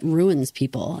out what ruins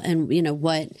people and, you know,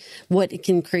 what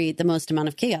can create the most amount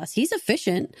of chaos. He's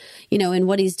efficient, you know, in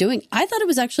what he's doing. I thought it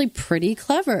was actually pretty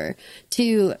clever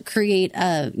to create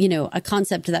a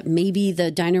concept that maybe the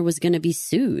diner was going to be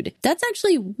sued. That's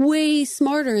actually way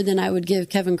smarter than I would give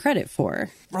Kevin credit for.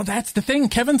 Well, that's the thing.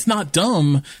 Kevin's not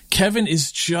dumb. Kevin is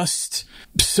just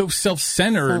so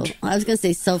self-centered. I was going to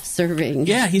say self-serving.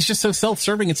 Yeah, he's just so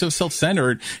self-serving and so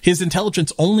self-centered. His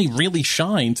intelligence only really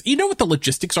shines mind, you know what the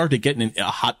logistics are to get a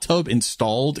hot tub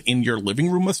installed in your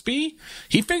living room must be?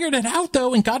 He figured it out,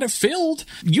 though, and got it filled.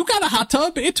 You got a hot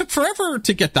tub. It took forever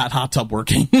to get that hot tub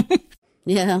working.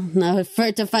 Yeah, no, for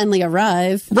it to finally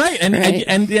arrive. Right,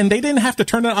 and they didn't have to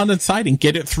turn it on its side and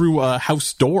get it through a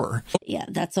house door. Yeah,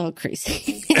 that's all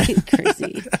crazy.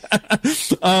 Crazy.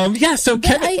 So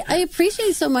I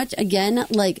appreciate so much, again,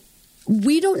 like,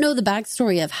 we don't know the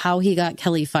backstory of how he got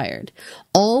Kelly fired.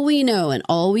 All we know and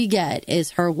all we get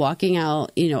is her walking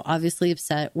out, obviously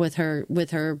upset with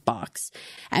her box.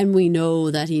 And we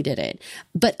know that he did it.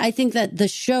 But I think that the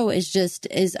show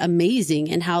is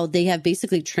amazing, and how they have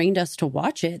basically trained us to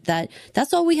watch it.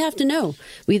 That's all we have to know.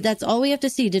 That's all we have to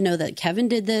see to know that Kevin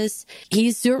did this.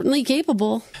 He's certainly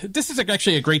capable. This is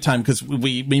actually a great time, because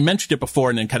we mentioned it before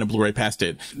and then kind of blew right past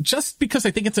it. Just because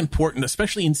I think it's important,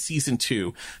 especially in season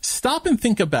 2, stop and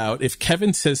think about if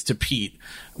Kevin says to Pete,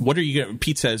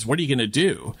 Pete says, what are you going to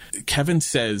do? Kevin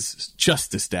says,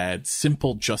 justice, Dad,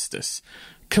 simple justice.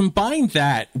 Combine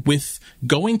that with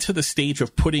going to the stage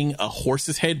of putting a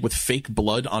horse's head with fake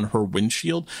blood on her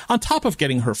windshield on top of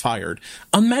getting her fired.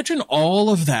 Imagine all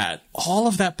of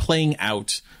that playing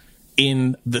out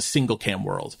in the single cam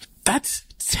world. That's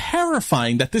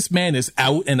terrifying, that this man is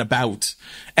out and about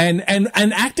and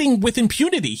acting with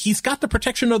impunity. He's got the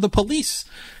protection of the police.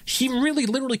 He really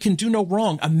literally can do no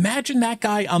wrong. Imagine that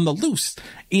guy on the loose.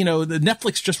 The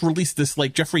Netflix just released this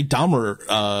like Jeffrey Dahmer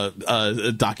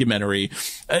documentary.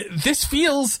 This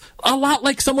feels a lot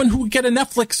like someone who would get a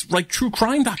Netflix like true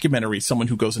crime documentary, someone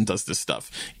who goes and does this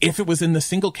stuff. If it was in the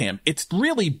single cam, it's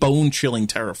really bone-chilling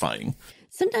terrifying.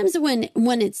 Sometimes when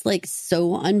it's like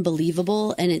so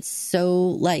unbelievable and it's so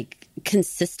like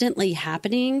consistently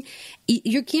happening,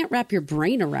 you can't wrap your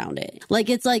brain around it.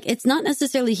 It's not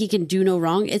necessarily he can do no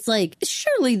wrong. It's like,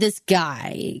 surely this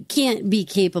guy can't be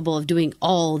capable of doing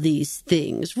all these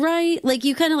things, right? Like,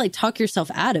 you kind of like talk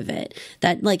yourself out of it,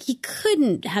 that like he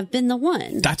couldn't have been the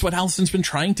one. That's what Allison's been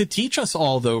trying to teach us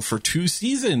all, though, for 2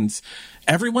 seasons.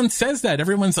 Everyone says that.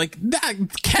 Everyone's like,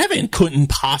 Kevin couldn't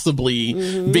possibly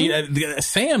be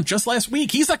Sam just last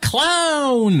week. He's a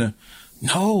clown.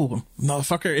 No,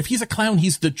 motherfucker. If he's a clown,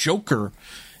 he's the Joker.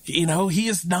 He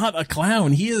is not a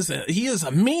clown. He is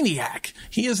a maniac.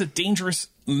 He is a dangerous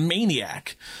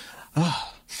maniac.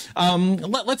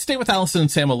 Let's stay with Allison and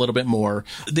Sam a little bit more.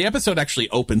 The episode actually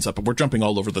opens up, and we're jumping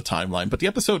all over the timeline, but the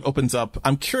episode opens up.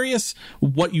 I'm curious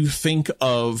what you think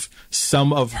of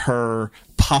some of her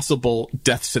possible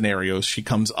death scenarios she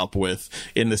comes up with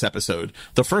in this episode.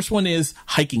 The first one is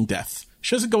hiking death.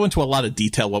 She doesn't go into a lot of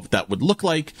detail what that would look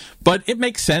like, but it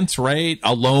makes sense, right?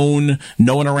 Alone,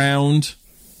 no one around.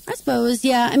 I suppose,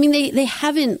 yeah. I mean, they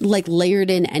haven't like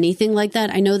layered in anything like that.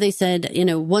 I know they said,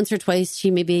 once or twice she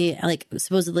maybe like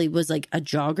supposedly was like a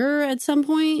jogger at some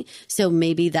point. So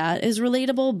maybe that is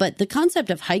relatable. But the concept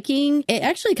of hiking, it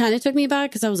actually kind of took me back,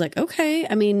 because I was like, okay,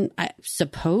 I mean, I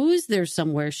suppose there's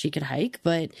somewhere she could hike,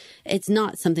 but it's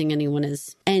not something anyone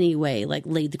has anyway like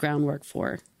laid the groundwork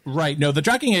for. Right. No, the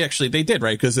jogging, actually, they did,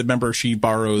 right? Because remember, she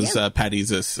borrows Patty's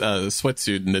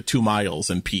sweatsuit in the 2 miles,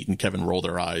 and Pete and Kevin roll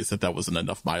their eyes that wasn't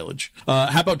enough mileage.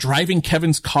 How about driving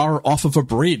Kevin's car off of a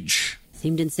bridge?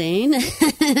 Seemed insane,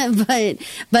 but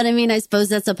I mean, I suppose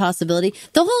that's a possibility.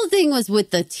 The whole thing was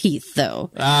with the teeth, though.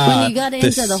 When you got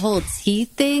into the whole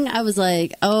teeth thing, I was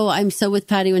like, oh, I'm so with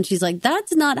Patty when she's like,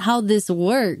 that's not how this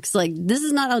works. Like, this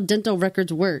is not how dental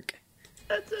records work.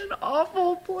 That's an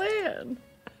awful plan.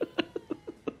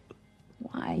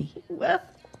 Why? Well,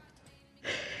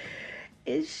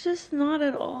 it's just not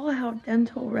at all how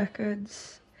dental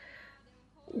records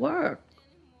work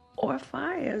or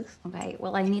files. Okay,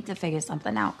 well, I need to figure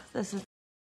something out, because this is...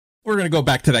 We're going to go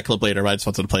back to that clip later. I just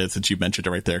wanted to play it since you mentioned it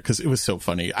right there, because it was so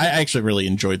funny. I actually really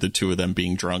enjoyed the 2 of them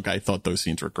being drunk. I thought those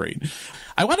scenes were great.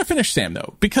 I want to finish Sam,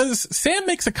 though, because Sam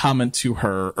makes a comment to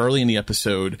her early in the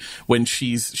episode when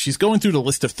she's going through the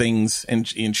list of things, and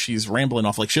she's rambling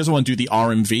off. Like, she doesn't want to do the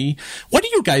RMV. What do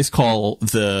you guys call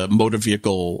the motor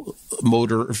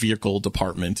vehicle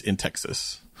department in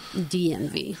Texas?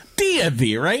 DMV,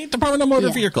 right? Department of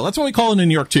Motor Vehicle. That's what we call it in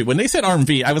New York, too. When they said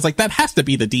RMV, I was like, that has to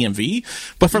be the DMV.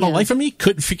 But for the life of me,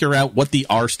 couldn't figure out what the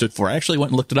R stood for. I actually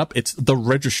went and looked it up. It's the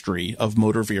Registry of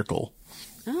Motor Vehicle.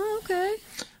 Oh, okay.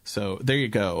 So there you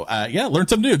go. Learn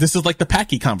something new. This is like the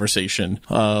Packy conversation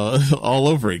all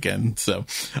over again. So...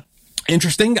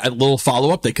 interesting. A little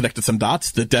follow-up. They connected some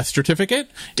dots. The death certificate,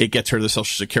 it gets her the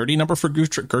social security number for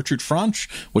Gertrude Franch,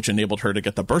 which enabled her to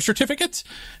get the birth certificate.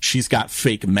 She's got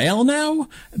fake mail now.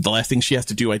 The last thing she has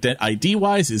to do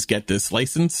ID-wise is get this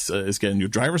license, is get a new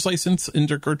driver's license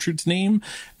under Gertrude's name.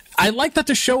 I like that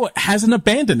the show hasn't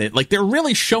abandoned it. Like, they're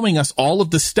really showing us all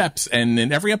of the steps, and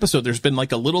in every episode there's been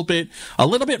like a little bit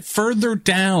further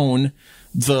down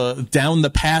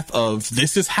the path of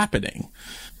this is happening.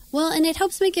 Well, and it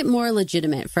helps make it more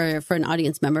legitimate for an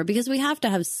audience member, because we have to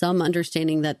have some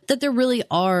understanding that there really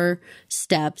are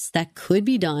steps that could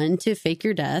be done to fake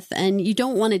your death. And you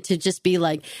don't want it to just be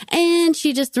like, and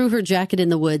she just threw her jacket in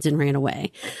the woods and ran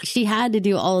away. She had to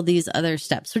do all of these other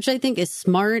steps, which I think is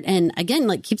smart. And again,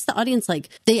 like, keeps the audience, like,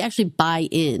 they actually buy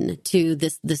in to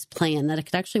this plan that it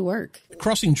could actually work.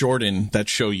 Crossing Jordan, that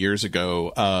show years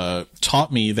ago,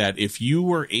 taught me that if you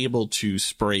were able to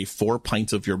spray 4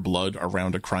 pints of your blood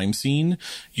around a crime scene,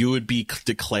 you would be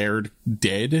declared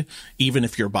dead, even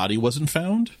if your body wasn't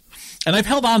found. And I've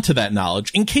held on to that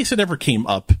knowledge in case it ever came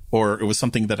up or it was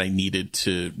something that I needed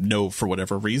to know for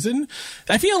whatever reason.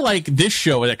 I feel like this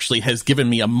show actually has given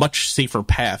me a much safer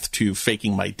path to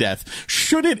faking my death,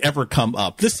 should it ever come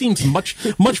up. This seems much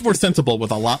more sensible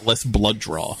with a lot less blood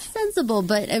draw. Sensible,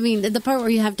 but I mean, the part where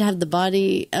you have to have the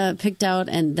body picked out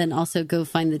and then also go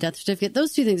find the death certificate,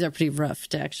 those two things are pretty rough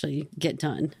to actually get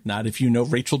done. Not if you know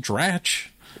Rachel Dratch.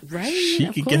 Right,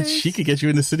 she could get you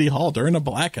into City Hall during a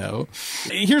blackout.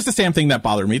 Here's the Sam thing that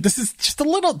bothered me. This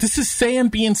is Sam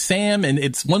being Sam, and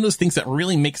it's one of those things that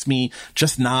really makes me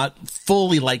just not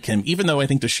fully like him, even though I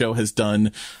think the show has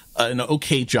done an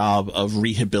okay job of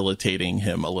rehabilitating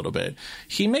him a little bit.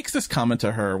 He makes this comment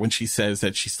to her when she says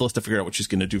that she still has to figure out what she's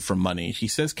going to do for money. He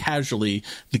says casually,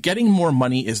 the getting more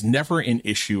money is never an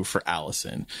issue for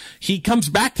Allison. He comes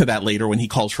back to that later when he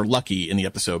calls her lucky in the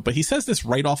episode, but he says this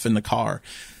right off in the car.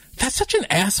 That's such an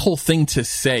asshole thing to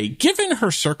say, given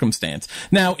her circumstance.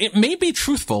 Now, it may be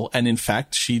truthful, and in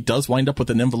fact, she does wind up with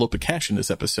an envelope of cash in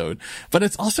this episode, but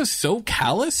it's also so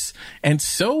callous and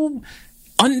so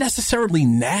unnecessarily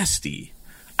nasty.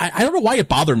 I don't know why it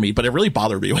bothered me, but it really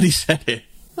bothered me when he said it.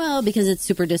 Well, because it's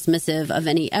super dismissive of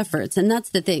any efforts. And that's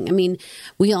the thing. I mean,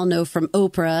 we all know from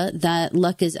Oprah that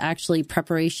luck is actually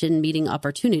preparation meeting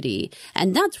opportunity.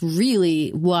 And that's really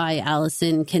why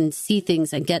Allison can see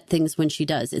things and get things when she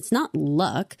does. It's not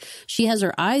luck. She has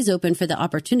her eyes open for the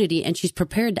opportunity and she's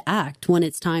prepared to act when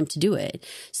it's time to do it.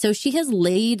 So she has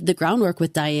laid the groundwork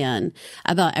with Diane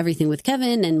about everything with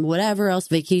Kevin and whatever else,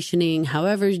 vacationing,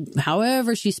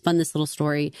 however she spun this little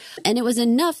story. And it was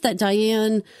enough that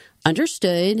Diane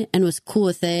understood and was cool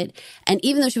with it. And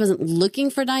even though she wasn't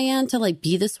looking for Diane to like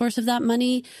be the source of that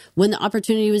money, when the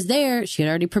opportunity was there, she had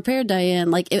already prepared Diane.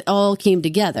 Like, it all came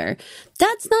together.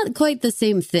 That's not quite the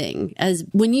same thing as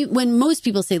when most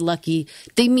people say lucky,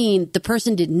 they mean the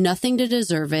person did nothing to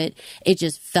deserve it. It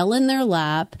just fell in their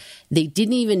lap. They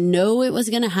didn't even know it was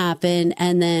going to happen.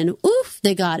 And then, oof,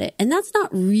 they got it. And that's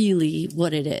not really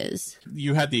what it is.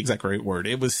 You had the exact right word.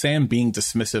 It was Sam being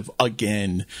dismissive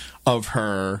again of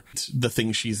her, the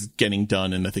things she's getting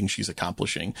done and the things she's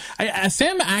accomplishing.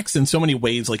 Sam acts in so many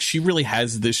ways like she really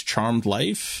has this charmed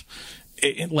life.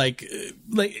 Like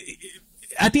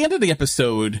at the end of the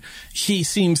episode, he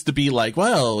seems to be like,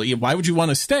 well, why would you want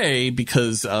to stay?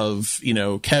 Because of,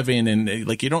 Kevin, and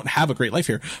like, you don't have a great life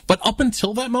here. But up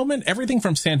until that moment, everything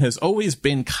from Sam has always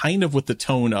been kind of with the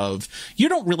tone of, you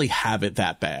don't really have it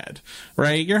that bad,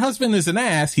 right? Your husband is an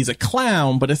ass. He's a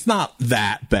clown, but it's not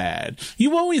that bad.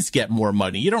 You always get more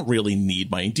money. You don't really need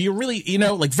money. Do you really,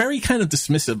 like very kind of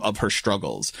dismissive of her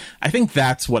struggles. I think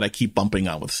that's what I keep bumping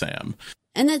on with Sam.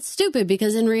 And that's stupid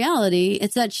because in reality,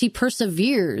 it's that she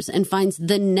perseveres and finds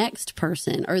the next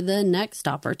person or the next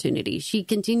opportunity. She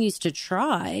continues to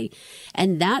try.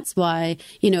 And that's why,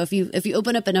 if you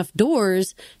open up enough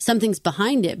doors, something's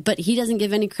behind it. But he doesn't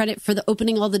give any credit for the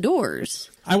opening all the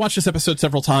doors. I watched this episode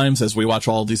several times, as we watch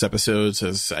all these episodes.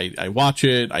 As I watch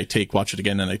it, watch it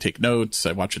again, and I take notes.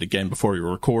 I watch it again before we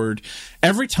record.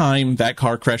 Every time that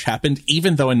car crash happened,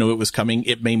 even though I knew it was coming,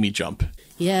 it made me jump.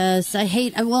 Yes,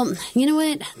 well, you know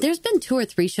what? There's been 2 or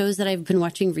 3 shows that I've been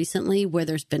watching recently where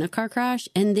there's been a car crash,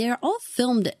 and they're all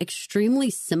filmed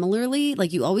extremely similarly.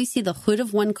 Like, you always see the hood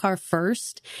of one car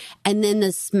first, and then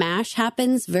the smash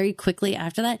happens very quickly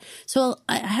after that. So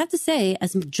I have to say,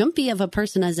 as jumpy of a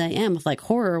person as I am with like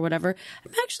horror or whatever,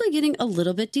 I'm actually getting a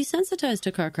little bit desensitized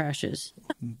to car crashes.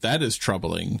 That is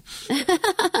troubling.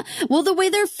 Well, the way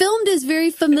they're filmed is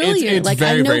very familiar. It's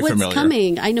very, I know very what's familiar.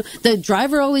 coming. I know the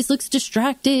driver always looks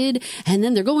distracted, and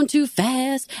then they're going too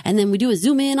fast, and then we do a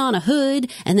zoom in on a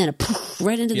hood, and then a poof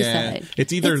right into the side.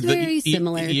 It's either very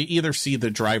similar. You either see the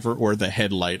driver or the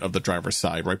headlight of the driver's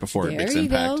side right before it makes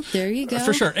impact. There you go.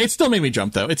 For sure. It still made me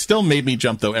jump though. It still made me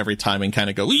jump though every time and kind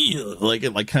of go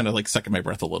kind of sucking my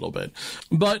breath a little bit.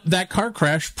 But that car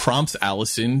crash prompts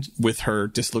Allison with her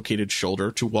dislocated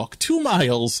shoulder to walk 2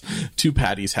 miles to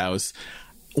Patty's house.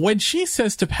 When she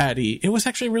says to Patty, it was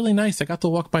actually really nice, I got to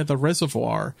walk by the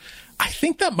reservoir, I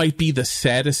think that might be the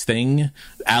saddest thing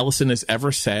Allison has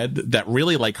ever said that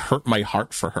really like hurt my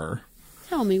heart for her.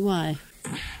 Tell me why.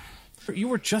 You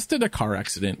were just in a car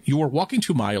accident. You were walking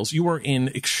 2 miles. You were in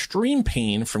extreme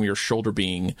pain from your shoulder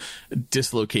being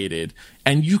dislocated.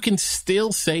 And you can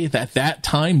still say that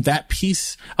time, that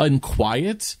peace and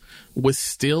quiet was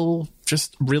still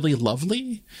just really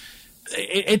lovely.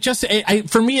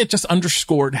 For me, it just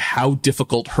underscored how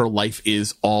difficult her life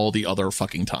is all the other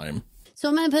fucking time. So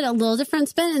I'm going to put a little different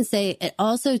spin and say it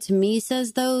also to me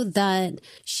says, though, that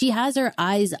she has her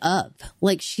eyes up.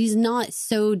 Like, she's not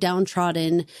so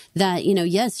downtrodden that, you know,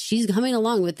 yes, she's coming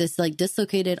along with this like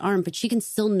dislocated arm, but she can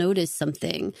still notice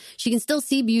something. She can still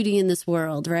see beauty in this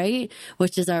world, right?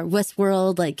 Which is our West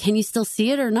world. Like, can you still see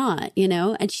it or not? You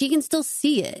know, and she can still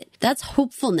see it. That's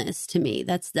hopefulness to me.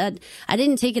 That I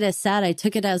didn't take it as sad. I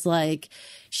took it as like,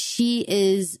 she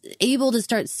is able to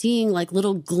start seeing like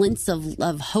little glints of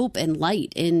hope and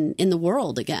light in the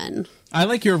world again. I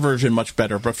like your version much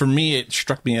better, but for me, it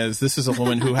struck me as this is a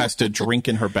woman who has to drink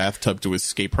in her bathtub to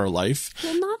escape her life.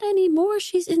 Well, not anymore.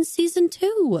 She's in season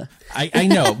 2. I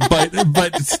know,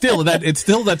 but still, it's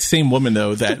still that same woman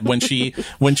though that when she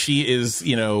is,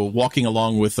 you know, walking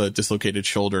along with a dislocated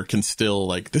shoulder can still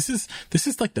like this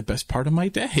is like the best part of my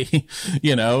day,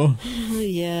 you know.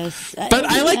 Yes, but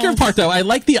I like your part though. I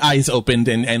like the eyes opened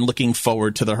and looking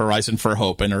forward to the horizon for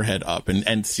hope and her head up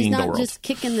and seeing the world. She's not just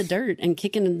kicking the dirt and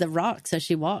kicking the rocks as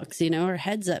she walks, you know, her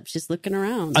head's up, she's looking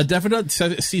around. A definite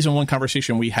season 1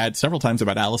 conversation we had several times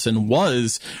about Allison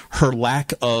was her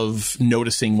lack of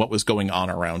noticing what was going on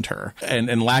around her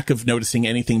and lack of noticing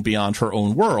anything beyond her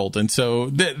own world. And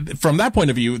so from that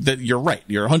point of view, that you're right.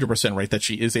 You're 100% right that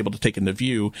she is able to take in the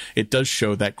view. It does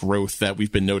show that growth that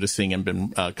we've been noticing and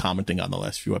been commenting on the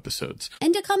last few episodes.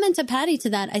 And to comment to Patty to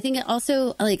that, I think it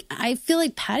also, like, I feel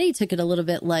like Patty took it a little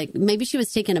bit like maybe she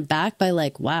was taken aback by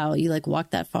like, wow, you like walked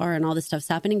that far and all this stuff's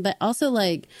happening, but also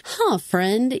like,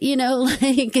 friend, you know,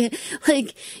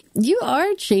 like you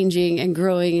are changing and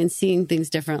growing and seeing things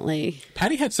differently.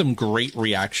 Patty had some great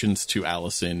reactions to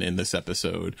Allison in this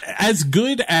episode. As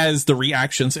good as the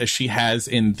reactions as she has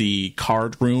in the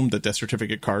card room, the death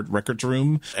certificate card records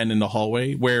room, and in the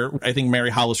hallway, where I think Mary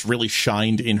Hollis really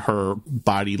shined in her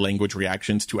body language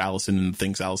reactions to Allison and the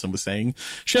things Allison was saying.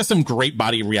 She has some great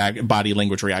body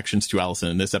language reactions to Allison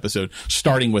in this episode,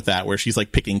 starting with that, where she's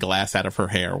like picking glass out of her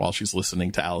hair while she's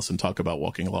listening to Allison talk about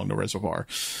walking along the reservoir.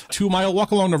 2-mile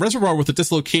walk along the reservoir with a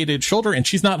dislocated shoulder, and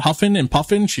she's not huffing and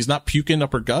puffing. She's not puking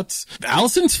up her guts.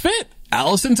 Allison's fit.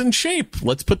 Allison's in shape.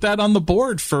 Let's put that on the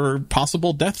board for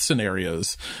possible death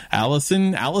scenarios.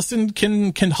 Allison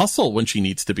can hustle when she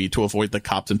needs to be to avoid the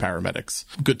cops and paramedics.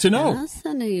 Good to know.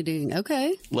 Fascinating.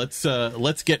 Okay.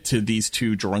 Let's get to these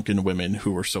 2 drunken women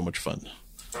who were so much fun.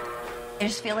 I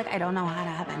just feel like I don't know how to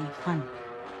have any fun.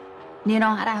 You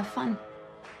know how to have fun?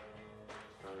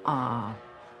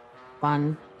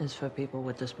 Fun is for people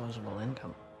with disposable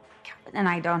income. And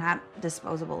I don't have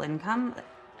disposable income.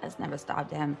 Has never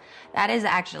stopped him. That is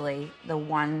actually the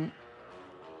one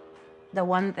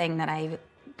thing that I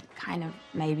kind of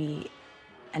maybe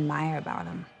admire about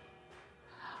him.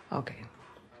 Okay.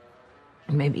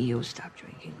 Maybe you'll stop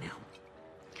drinking now.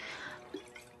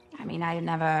 I mean, I've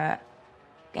never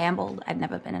gambled. I've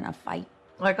never been in a fight.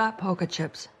 I got poker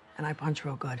chips, and I punch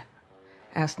real good.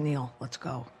 Ask Neil. Let's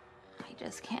go. I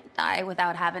just can't die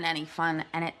without having any fun,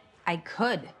 and I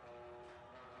could.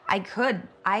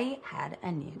 I had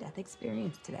a near-death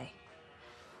experience today.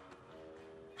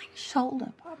 My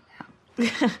shoulder popped out.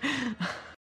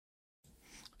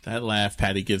 That laugh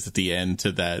Patty gives at the end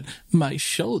to that, my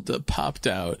shoulder popped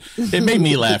out. It made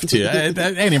me laugh too.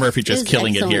 Annie Murphy just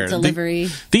killing it here. Delivery.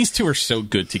 These 2 are so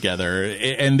good together.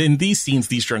 And in these scenes,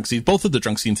 these drunk scenes, both of the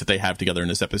drunk scenes that they have together in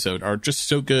this episode are just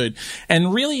so good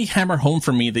and really hammer home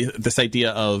for me this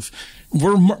idea of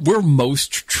we're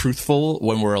most truthful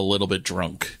when we're a little bit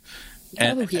drunk.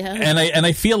 And, and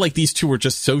I feel like these 2 were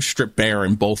just so stripped bare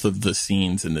in both of the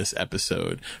scenes in this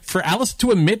episode. For Alice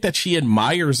to admit that she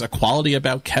admires a quality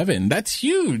about Kevin, that's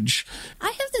huge. I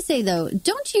have to say, though,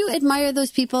 don't you admire those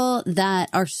people that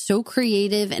are so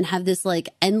creative and have this like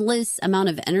endless amount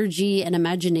of energy and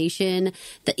imagination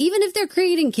that even if they're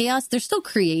creating chaos, they're still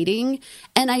creating?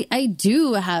 And I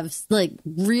do have like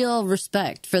real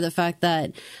respect for the fact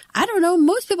that, I don't know,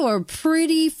 most people are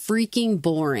pretty freaking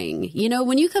boring. You know,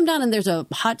 when you come down and there's a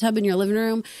hot tub in your living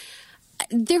room,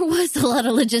 there was a lot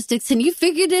of logistics and you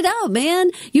figured it out,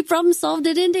 man. You problem solved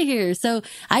it into here. So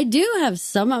I do have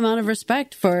some amount of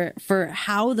respect for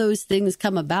how those things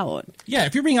come about. Yeah,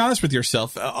 if you're being honest with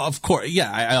yourself, of course,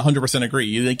 yeah, I 100% agree.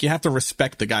 You have to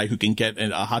respect the guy who can get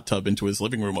a hot tub into his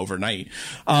living room overnight.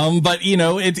 But you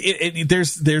know,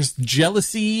 there's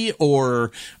jealousy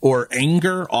or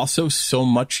anger also so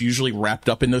much usually wrapped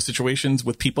up in those situations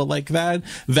with people like that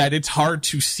it's hard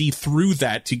to see through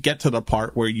that to get to the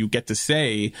part where you get to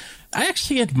say, I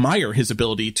actually admire his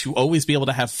ability to always be able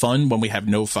to have fun when we have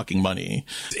no fucking money.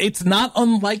 It's not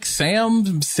unlike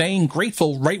Sam saying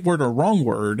grateful, right word or wrong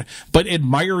word, but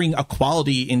admiring a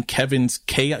quality in Kevin's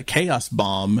chaos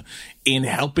bomb in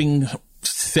helping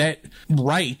set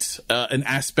right an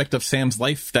aspect of Sam's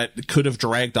life that could have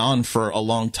dragged on for a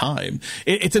long time.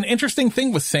 It's an interesting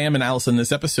thing with Sam and Allison in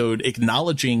this episode,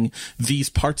 acknowledging these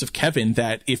parts of Kevin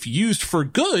that, if used for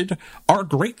good, are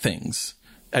great things.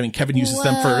 I mean, Kevin uses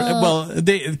them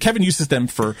for, Kevin uses them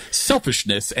for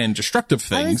selfishness and destructive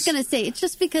things. I was going to say, it's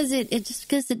just because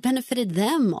it benefited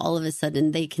them, all of a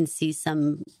sudden they can see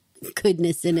some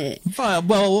goodness in it.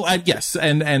 Yes.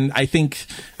 And I think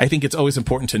it's always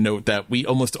important to note that we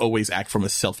almost always act from a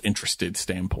self-interested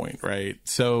standpoint, right?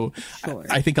 So sure.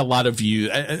 I think a lot of you,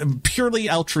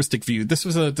 purely altruistic view, this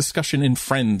was a discussion in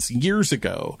Friends years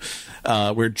ago,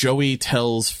 where Joey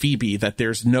tells Phoebe that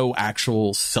there's no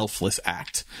actual selfless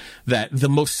act, that the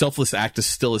most selfless act is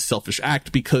still a selfish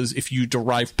act, because if you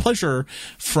derive pleasure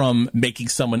from making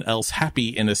someone else happy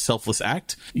in a selfless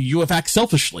act, you have act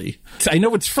selfishly. I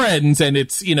know it's Friends and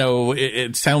it's, you know,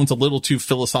 it sounds a little too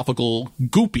philosophical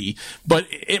goopy, but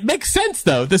it makes sense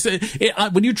though.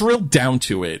 When you drill down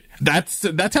to it,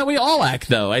 that's how we all act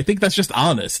though. I think that's just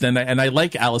honest. And I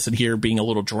like Allison here being a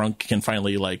little drunk can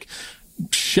finally like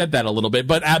shed that a little bit.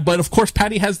 But of course,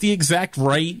 Patty has the exact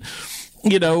right,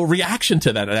 you know, reaction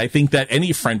to that. And I think that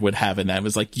any friend would have in that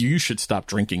was like, you should stop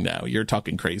drinking now. You're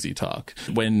talking crazy talk.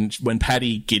 When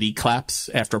Patty giddy claps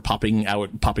after popping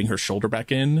her shoulder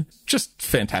back in, just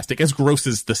fantastic. As gross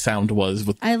as the sound was.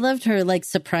 I loved her like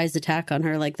surprise attack on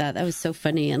her like that. That was so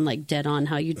funny and like dead on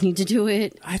how you'd need to do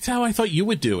it. That's how I thought you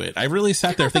would do it. I really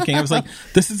sat there thinking, I was like,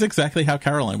 this is exactly how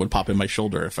Caroline would pop in my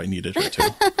shoulder if I needed her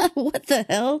to. What the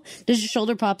hell? Does your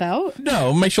shoulder pop out?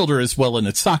 No, my shoulder is well in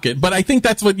its socket, but I think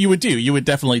that's what you would do. You would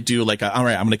definitely do like, all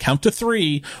right, I'm going to count to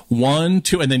 3, 1,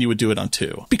 2, and then you would do it on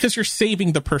 2 because you're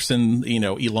saving the person, you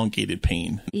know, elongated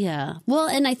pain. Yeah. Well,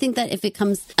 and I think that if it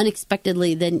comes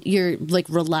unexpectedly, then you're like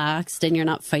relaxed and you're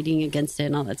not fighting against it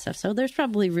and all that stuff. So there's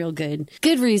probably real good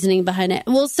reasoning behind it.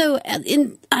 Well, so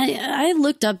I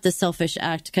looked up the selfish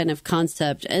act kind of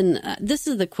concept, and this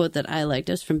is the quote that I liked.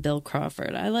 It was from Bill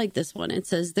Crawford. I like this one. It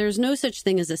says, "There's no such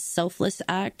thing as a selfless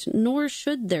act, nor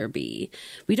should there be.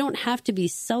 We don't have to be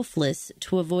selfless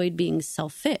to avoid being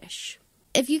selfish."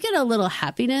 If you get a little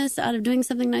happiness out of doing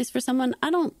something nice for someone,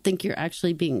 I don't think you're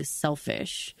actually being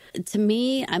selfish. To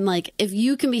me, I'm like, if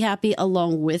you can be happy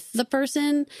along with the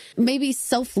person, maybe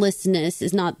selflessness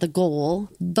is not the goal,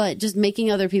 but just making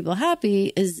other people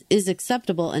happy is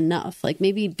acceptable enough. Like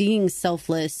maybe being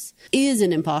selfless is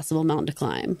an impossible mountain to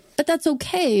climb, but that's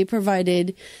okay,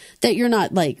 provided that you're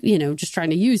not like, you know, just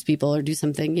trying to use people or do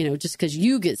something, you know, just because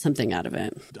you get something out of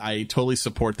it. I totally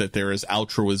support that there is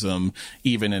altruism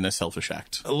even in a selfish act.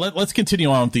 Let's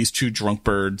continue on with these two drunk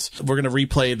birds. We're going to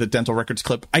replay the dental records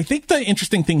clip. I think the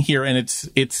interesting thing here, and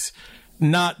it's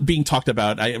not being talked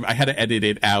about, I had to edit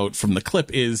it out from the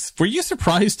clip, is, were you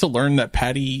surprised to learn that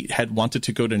Patty had wanted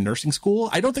to go to nursing school?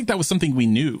 I don't think that was something we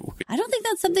knew. I don't think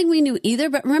that's something we knew either.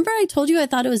 But remember I told you I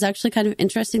thought it was actually kind of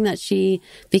interesting that she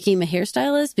became a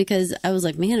hairstylist, because I was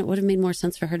like, man, it would have made more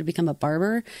sense for her to become a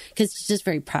barber because it's just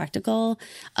very practical.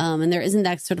 And there isn't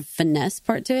that sort of finesse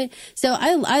part to it. So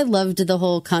I loved the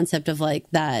whole concept of like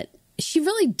that. She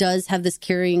really does have this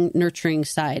caring, nurturing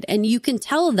side. And you can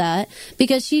tell that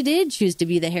because she did choose to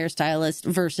be the hairstylist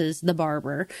versus the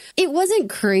barber. It wasn't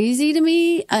crazy to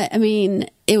me. I mean,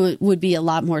 it would be a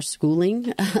lot more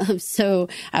schooling. So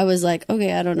I was like,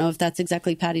 okay, I don't know if that's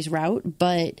exactly Patty's route,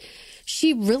 but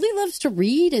she really loves to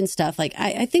read and stuff. Like,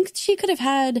 I think she could have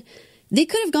had... They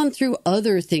could have gone through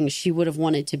other things she would have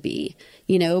wanted to be,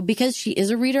 you know, because she is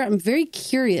a reader. I'm very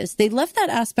curious. They left that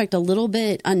aspect a little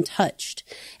bit untouched.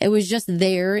 It was just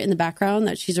there in the background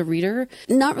that she's a reader,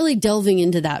 not really delving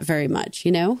into that very much,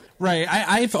 you know? Right.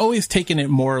 I've always taken it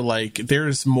more like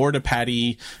there's more to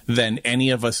Patty than any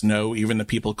of us know, even the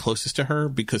people closest to her,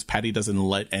 because Patty doesn't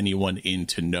let anyone in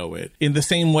to know it. In the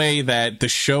same way that the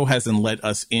show hasn't let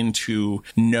us in to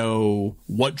know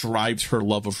what drives her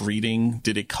love of reading.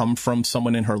 Did it come from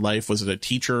someone in her life? Was it a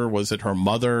teacher? Was it her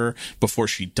mother before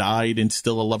she died and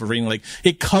still a love of reading? Like,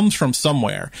 it comes from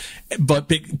somewhere.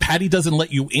 But Patty doesn't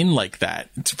let you in like that.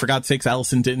 For God's sakes,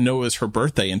 Allison didn't know it was her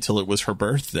birthday until it was her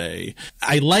birthday.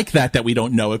 I like that we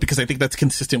don't know it, because I think that's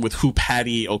consistent with who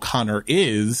Patty O'Connor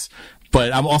is.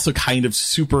 But I'm also kind of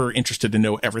super interested to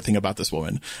know everything about this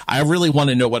woman. I really want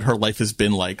to know what her life has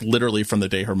been like, literally from the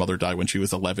day her mother died when she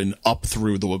was 11 up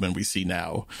through the woman we see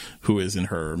now, who is in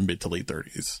her mid to late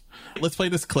 30s. Let's play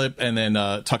this clip and then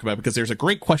talk about it, because there's a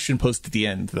great question posed at the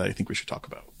end that I think we should talk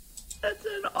about. That's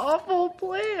an awful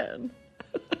plan.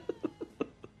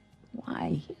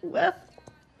 Why? Well,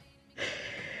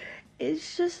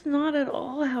 it's just not at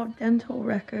all how dental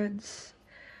records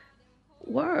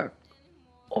work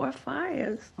or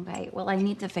fires. Okay, well, I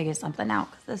need to figure something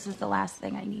out, because this is the last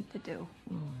thing I need to do.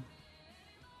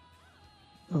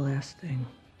 The last thing.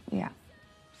 Yeah.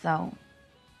 So,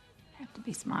 I have to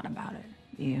be smart about it.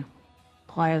 Yeah.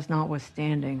 Pliers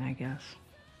notwithstanding, I guess.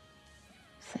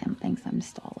 Sam thinks I'm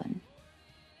stalling.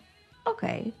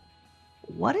 Okay.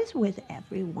 What is with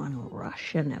everyone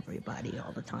rushing everybody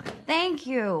all the time? Thank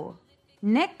you.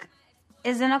 Nick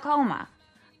is in a coma.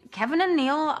 Kevin and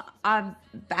Neil are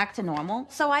back to normal,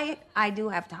 so I do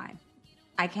have time.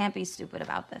 I can't be stupid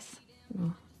about this.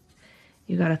 Well,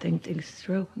 you gotta think things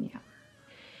through. Yeah.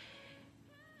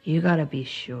 You gotta be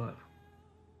sure.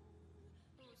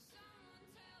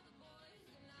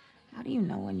 How do you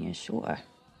know when you're sure?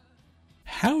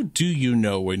 How do you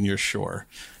know when you're sure?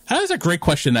 That is a great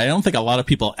question that I don't think a lot of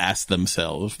people ask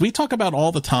themselves. We talk about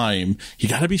all the time. You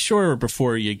got to be sure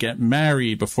before you get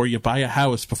married, before you buy a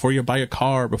house, before you buy a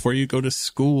car, before you go to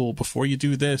school, before you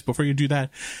do this, before you do that.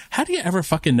 How do you ever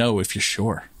fucking know if you're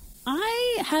sure?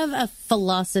 I have a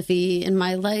philosophy in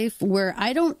my life where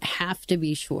I don't have to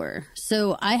be sure.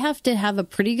 So I have to have a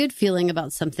pretty good feeling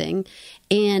about something.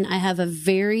 And I have a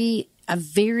very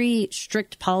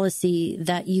strict policy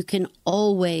that you can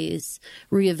always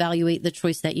reevaluate the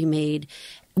choice that you made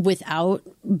without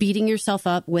beating yourself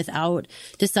up, without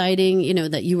deciding,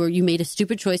 that you made a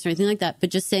stupid choice or anything like that, but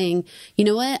just saying, you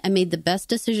know what, I made the best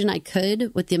decision I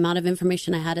could with the amount of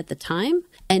information I had at the time.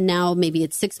 And now maybe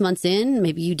it's 6 months in,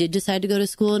 maybe you did decide to go to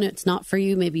school and it's not for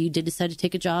you. Maybe you did decide to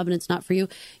take a job and it's not for you.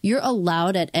 You're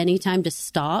allowed at any time to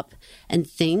stop and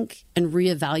think and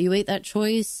reevaluate that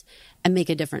choice and make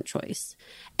a different choice.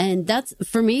 And that's,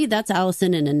 for me, that's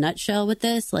Allison in a nutshell with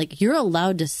this. Like, you're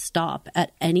allowed to stop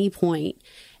at any point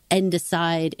and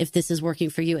decide if this is working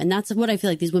for you. And that's what I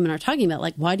feel like these women are talking about.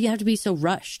 Like, why do you have to be so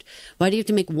rushed? Why do you have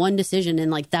to make one decision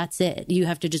and like, that's it? You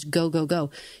have to just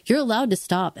go. You're allowed to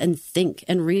stop and think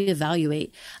and reevaluate.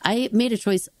 I made a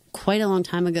choice quite a long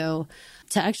time ago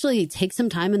to actually take some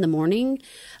time in the morning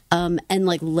and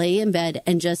like lay in bed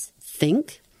and just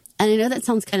think. And I know that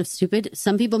sounds kind of stupid.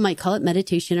 Some people might call it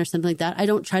meditation or something like that. I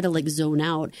don't try to like zone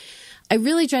out. I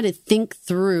really try to think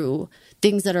through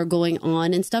things that are going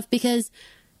on and stuff, because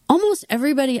almost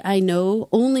everybody I know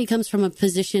only comes from a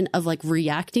position of like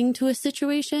reacting to a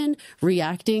situation,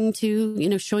 reacting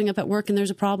to, showing up at work and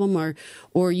there's a problem, or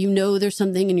there's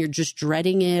something and you're just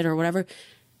dreading it or whatever.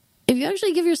 If you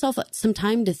actually give yourself some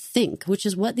time to think, which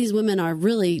is what these women are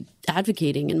really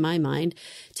advocating in my mind,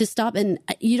 to stop, and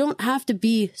you don't have to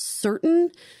be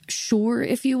sure,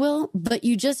 if you will, but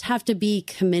you just have to be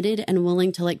committed and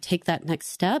willing to like take that next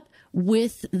step,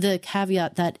 with the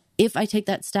caveat that if I take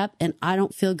that step and I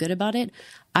don't feel good about it,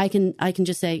 I can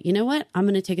just say, you know what, I'm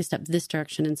going to take a step this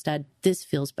direction instead. This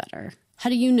feels better. How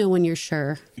do you know when you're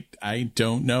sure? I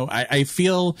don't know. I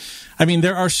feel,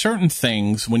 there are certain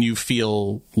things when you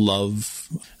feel love,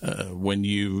 when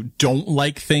you don't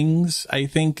like things, I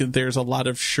think there's a lot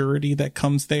of surety that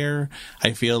comes there.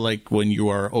 I feel like when you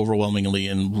are overwhelmingly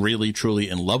and really, truly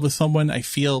in love with someone, I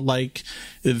feel like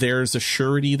there's a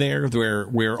surety there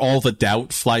where all the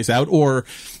doubt flies out, or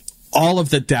all of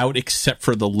the doubt except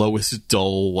for the lowest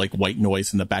dull, like white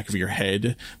noise in the back of your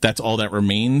head. That's all that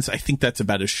remains. I think that's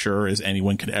about as sure as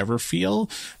anyone could ever feel.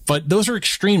 But those are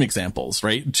extreme examples,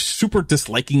 right? Super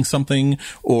disliking something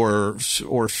or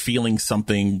feeling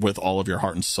something with all of your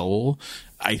heart and soul.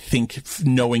 I think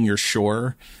knowing you're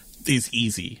sure is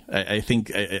easy. I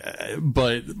think,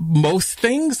 but most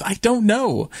things, I don't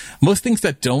know. Most things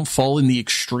that don't fall in the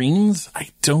extremes, I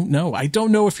don't know. I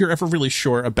don't know if you're ever really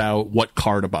sure about what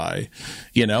car to buy.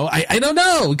 You know, I don't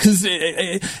know, because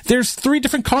there's 3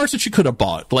 different cars that you could have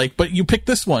bought. Like, but you picked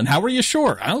this one. How are you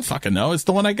sure? I don't fucking know. It's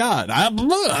the one I got. I don't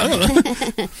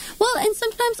know. Well, and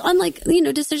sometimes on like, you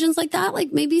know, decisions like that,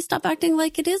 like maybe stop acting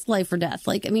like it is life or death.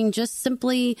 Like, I mean, just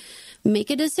simply make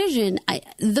a decision.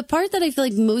 The part that I feel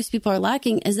like most people are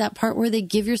lacking is that part where they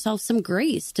give yourself some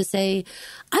grace to say,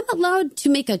 I'm allowed to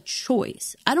make a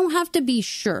choice. I don't have to be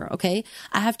sure. Okay.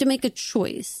 I have to make a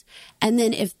choice. And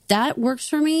then if that works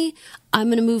for me, I'm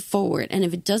going to move forward. And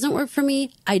if it doesn't work for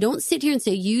me, I don't sit here and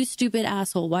say, you stupid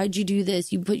asshole, why'd you do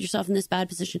this? You put yourself in this bad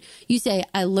position. You say,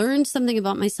 I learned something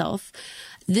about myself.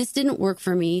 This didn't work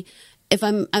for me. If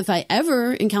I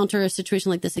ever encounter a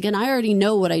situation like this again, I already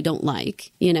know what I don't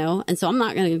like, you know, and so I'm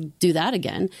not going to do that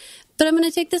again. But I'm going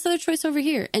to take this other choice over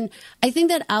here. And I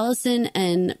think that Allison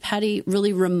and Patty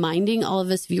really reminding all of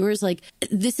us viewers, like,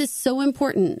 this is so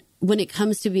important when it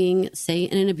comes to being, say,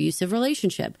 in an abusive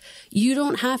relationship. You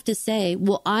don't have to say,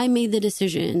 well, I made the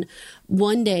decision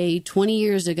one day 20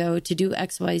 years ago to do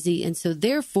X, Y, Z. And so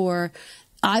therefore,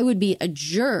 I would be a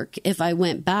jerk if I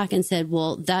went back and said,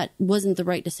 well, that wasn't the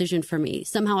right decision for me.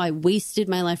 Somehow I wasted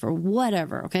my life or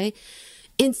whatever. Okay.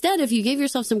 Instead, if you gave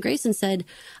yourself some grace and said,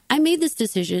 I made this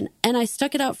decision and I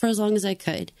stuck it out for as long as I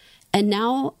could, and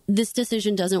now this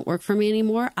decision doesn't work for me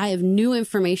anymore. I have new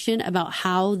information about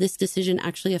how this decision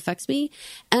actually affects me,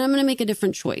 and I'm going to make a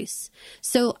different choice.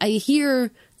 So I hear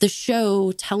the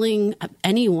show telling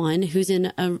anyone who's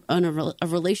in a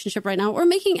relationship right now or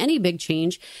making any big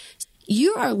change,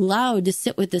 you are allowed to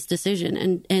sit with this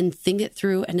decision and think it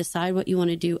through and decide what you want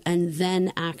to do and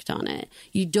then act on it.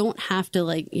 You don't have to,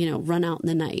 like, you know, run out in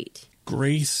the night.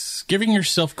 Grace, giving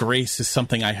yourself grace is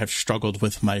something I have struggled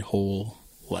with my whole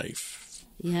life.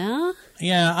 Yeah?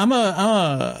 Yeah,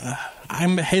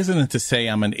 I'm hesitant to say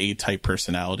I'm an A-type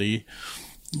personality,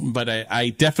 but I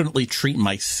definitely treat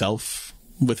myself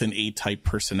with an A-type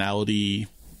personality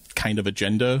kind of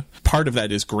agenda. Part of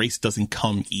that is grace doesn't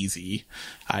come easy.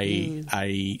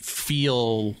 I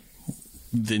feel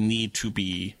the need to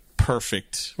be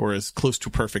perfect, or as close to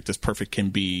perfect as perfect can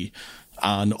be,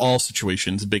 on all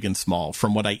situations, big and small,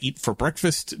 from what I eat for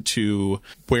breakfast to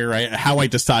how I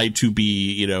decide to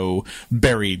be, you know,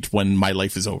 buried when my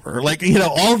life is over. Like, you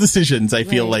know, all decisions I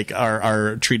feel like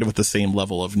are treated with the same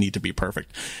level of need to be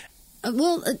perfect.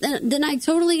 Well, then I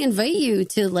totally invite you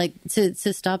to like to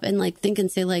stop and like think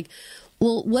and say, like,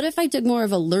 well, what if I took more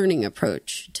of a learning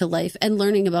approach to life and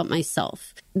learning about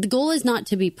myself? The goal is not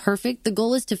to be perfect. The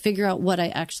goal is to figure out what I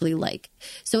actually like.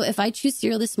 So if I choose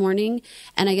cereal this morning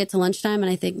and I get to lunchtime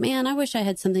and I think, man, I wish I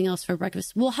had something else for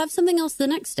breakfast, we'll have something else the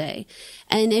next day.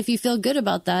 And if you feel good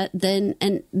about that, then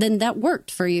that worked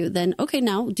for you. Then, okay,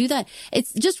 now do that.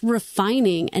 It's just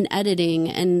refining and editing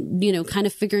and, you know, kind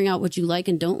of figuring out what you like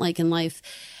and don't like in life.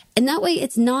 And that way,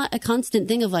 it's not a constant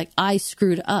thing of like, I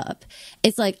screwed up.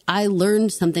 It's like, I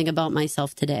learned something about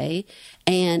myself today,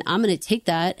 and I'm going to take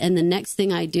that. And the next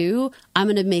thing I do, I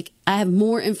have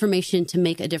more information to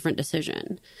make a different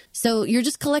decision. So you're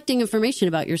just collecting information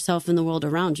about yourself and the world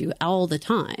around you all the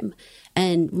time.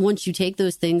 And once you take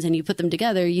those things and you put them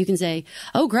together, you can say,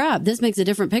 oh, crap, this makes a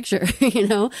different picture. You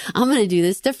know, I'm going to do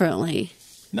this differently.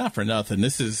 Not for nothing.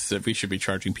 We should be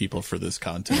charging people for this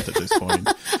content at this point.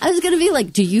 I was going to be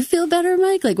like, do you feel better,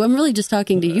 Mike? Like, I'm really just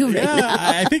talking to you right now.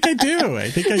 I think I do. I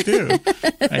think I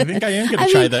think I am going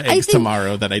to try the eggs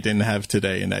tomorrow that I didn't have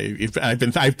today. And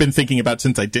I've been thinking about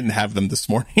since I didn't have them this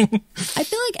morning. I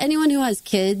feel like anyone who has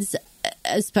kids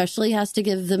especially has to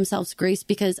give themselves grace,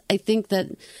 because I think that,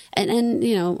 and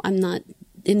you know, I'm not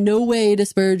in no way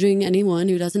disparaging anyone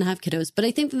who doesn't have kiddos, but I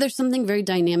think that there's something very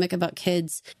dynamic about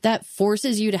kids that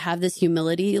forces you to have this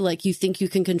humility. Like, you think you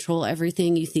can control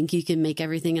everything. You think you can make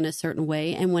everything in a certain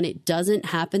way. And when it doesn't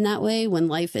happen that way, when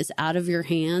life is out of your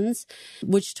hands,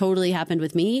 which totally happened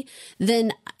with me,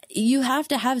 then you have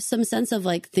to have some sense of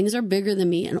like, things are bigger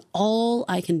than me, and all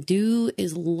I can do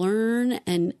is learn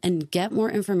and get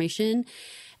more information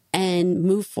and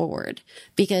move forward,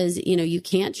 because, you know, you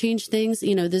can't change things.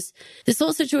 You know, this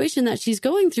whole situation that she's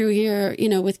going through here, you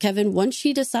know, with Kevin, once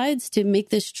she decides to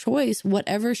make this choice,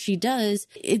 whatever she does,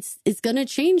 it's going to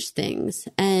change things.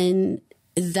 And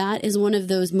that is one of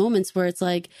those moments where it's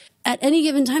like, at any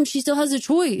given time, she still has a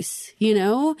choice, you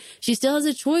know, she still has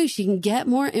a choice. She can get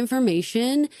more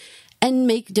information and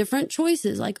make different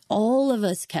choices, like all of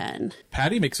us can.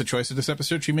 Patty makes a choice in this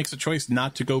episode. She makes a choice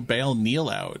not to go bail Neil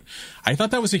out. I thought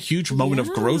that was a huge moment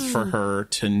of growth for her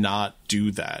to not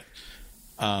do that.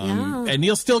 And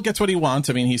Neil still gets what he wants.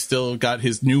 I mean, he's still got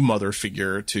his new mother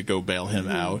figure to go bail him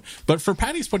out. But for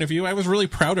Patty's point of view, I was really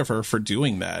proud of her for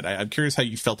doing that. I'm curious how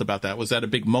you felt about that. Was that a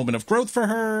big moment of growth for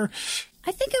her?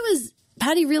 I think it was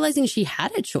Patty realizing she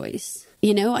had a choice.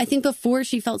 You know, I think before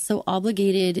she felt so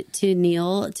obligated to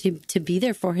Neil to be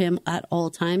there for him at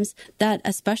all times, that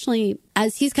especially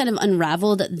as he's kind of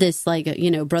unraveled this, like,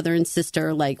 you know, brother and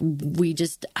sister, like, we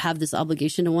just have this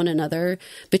obligation to one another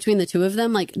between the two of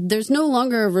them. Like, there's no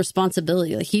longer a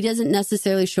responsibility. Like, he doesn't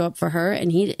necessarily show up for her,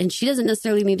 and she doesn't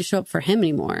necessarily need to show up for him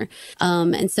anymore.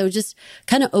 And so just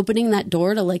kind of opening that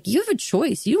door to, like, you have a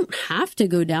choice. You don't have to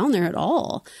go down there at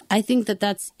all. I think that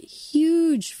that's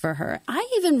huge for her. I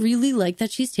even really like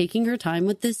that she's taking her time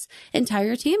with this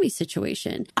entire Tammy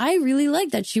situation. I really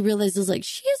like that she realizes, like,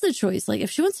 she has the choice. Like, if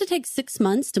she wants to take 6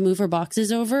 months to move her boxes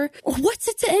over, what's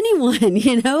it to anyone,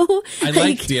 you know?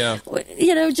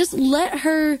 You know, just let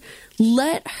her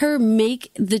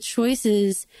make the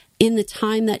choices in the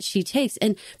time that she takes.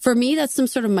 And for me, that's some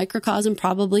sort of microcosm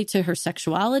probably to her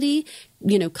sexuality,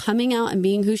 you know, coming out and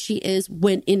being who she is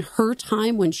when in her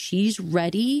time, when she's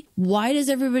ready. Why does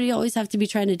everybody always have to be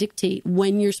trying to dictate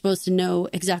when you're supposed to know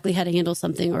exactly how to handle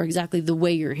something or exactly the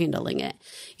way you're handling it?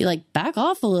 You like back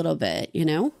off a little bit, you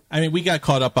know? I mean, we got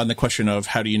caught up on the question of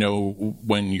how do you know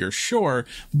when you're sure,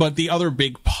 but the other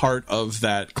big part of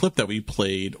that clip that we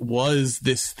played was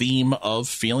this theme of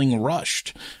feeling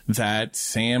rushed, that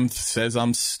Sam says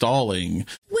I'm stalling.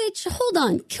 Which, hold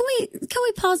on, can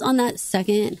we pause on that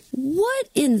second? What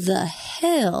in the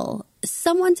hell?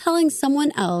 Someone telling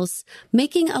someone else,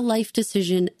 making a life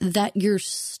decision that you're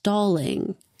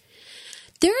stalling.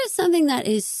 There is something that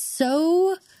is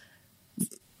so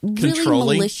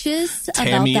really malicious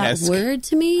about that word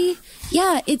to me.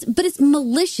 Yeah, it's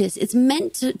malicious. It's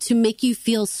meant to make you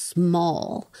feel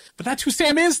small. But that's who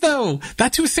Sam is, though.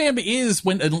 That's who Sam is,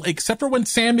 except for when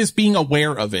Sam is being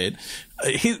aware of it.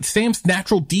 Sam's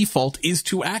natural default is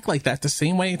to act like that, the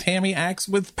same way Tammy acts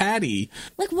with Patty.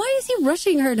 Like, why is he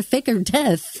rushing her to fake her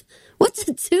death? What's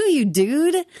it to you,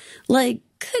 dude? Like,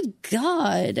 good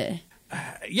God.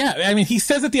 Yeah, I mean, he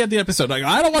says at the end of the episode, like,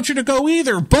 I don't want you to go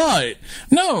either, but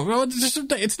no,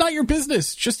 it's not your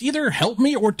business. Just either help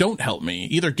me or don't help me.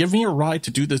 Either give me a ride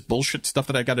to do this bullshit stuff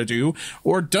that I got to do,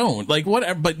 or don't. Like,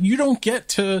 whatever. But you don't get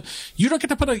to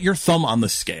put your thumb on the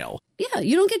scale. Yeah,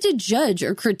 you don't get to judge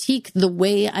or critique the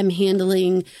way I'm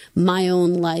handling my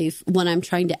own life when I'm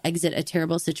trying to exit a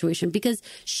terrible situation, because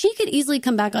she could easily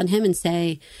come back on him and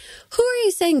say, who are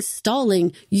you saying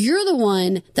stalling? You're the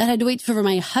one that had to wait for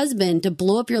my husband to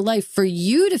blow up your life for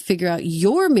you to figure out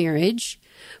your marriage.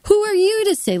 Who are you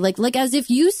to say, like as if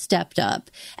you stepped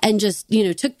up and just, you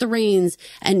know, took the reins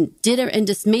and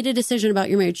just made a decision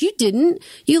about your marriage? You didn't.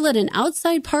 You let an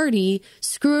outside party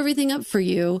screw everything up for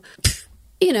you.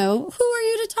 You know, who are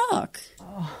you to talk?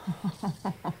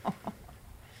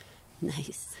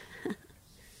 Nice.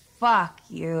 Fuck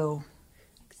you.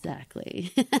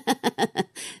 Exactly.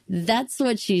 That's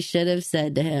what she should have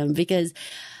said to him, because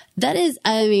that is,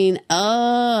 I mean,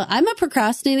 I'm a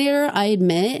procrastinator, I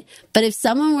admit, but if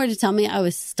someone were to tell me I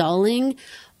was stalling,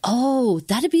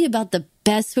 that'd be about the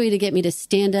best way to get me to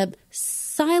stand up,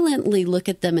 silently look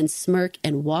at them and smirk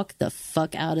and walk the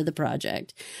fuck out of the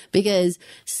project, because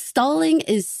stalling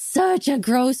is such a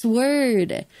gross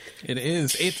word. It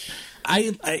is.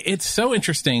 It's so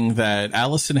interesting that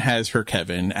Allison has her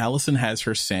Kevin, Allison has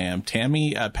her Sam,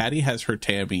 Patty has her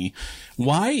Tammy.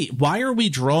 Why are we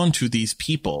drawn to these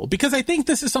people? Because I think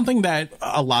this is something that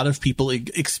a lot of people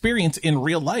experience in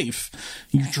real life.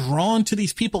 You're drawn to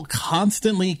these people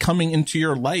constantly coming into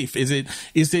your life. Is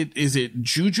it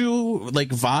juju, like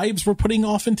vibes we're putting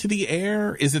off into the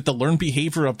air? Is it the learned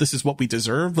behavior of this is what we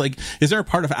deserve? Like, is there a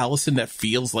part of Allison that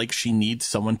feels like she needs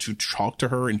someone to talk to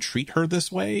her and treat her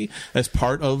this way as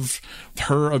part of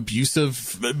her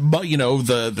abusive, you know,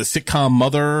 the sitcom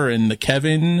mother and the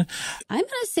Kevin? I'm going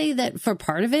to say that for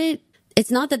part of it,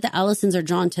 it's not that the Allisons are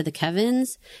drawn to the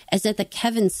Kevins, it's that the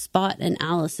Kevins spot an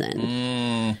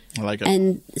Allison. I like it.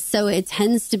 And so it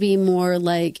tends to be more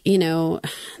like, you know,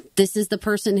 this is the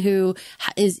person who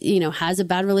is, you know, has a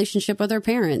bad relationship with her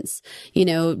parents, you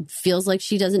know, feels like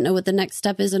she doesn't know what the next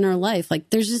step is in her life.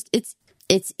 Like, there's just,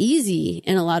 it's easy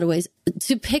in a lot of ways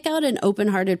to pick out an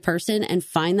open-hearted person and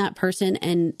find that person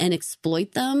and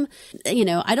exploit them. You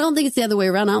know, I don't think it's the other way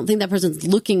around. I don't think that person's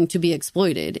looking to be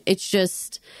exploited. It's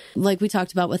just like we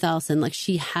talked about with Allison, like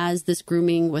she has this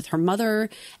grooming with her mother.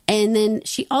 And then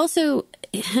she also,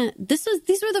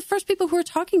 these were the first people who were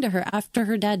talking to her after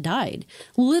her dad died.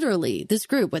 Literally, this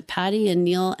group with Patty and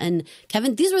Neil and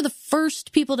Kevin, these were the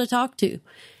first people to talk to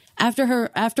after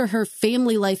her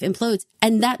family life implodes,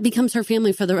 and that becomes her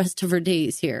family for the rest of her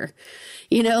days here.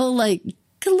 You know, like,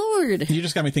 good Lord. You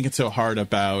just got me thinking so hard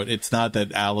about, it's not that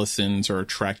Allisons are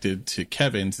attracted to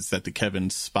Kevins, it's that the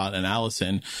Kevins spot an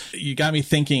Allison. You got me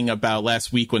thinking about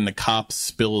last week when the cops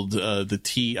spilled the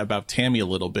tea about Tammy a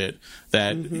little bit,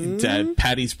 that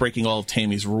Patty's breaking all of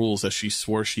Tammy's rules, as she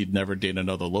swore she'd never date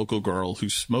another local girl who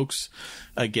smokes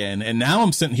again. And now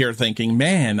I'm sitting here thinking,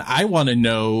 man, I want to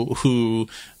know who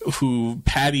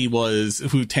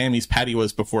Tammy's Patty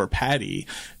was before Patty.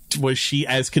 Was she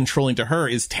as controlling to her?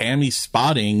 Is Tammy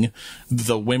spotting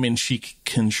the women she can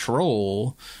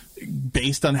control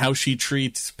based on how she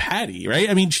treats Patty, right?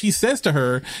 I mean, she says to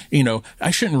her, you know, I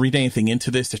shouldn't read anything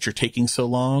into this, that you're taking so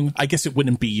long. I guess it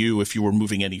wouldn't be you if you were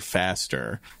moving any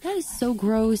faster. That is so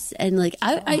gross. And like,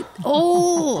 I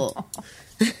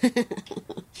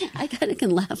kind of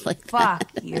can laugh like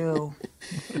that. Fuck you.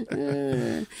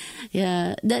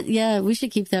 Yeah, we should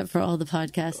keep that for all the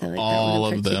podcasts. I like all that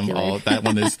one of them.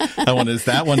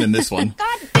 that one and this one.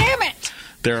 God damn it!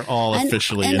 They're all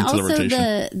officially into the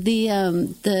rotation.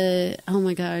 The oh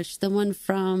my gosh, the one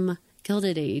from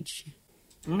Gilded Age.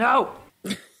 No.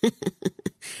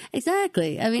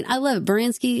 Exactly. I mean, I love it.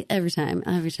 Baranski every time.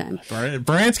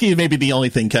 Baranski may be the only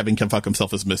thing Kevin can fuck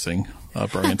himself is missing.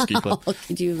 Baranski. Oh,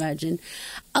 could you imagine?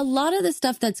 A lot of the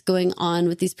stuff that's going on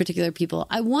with these particular people,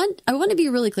 I want to be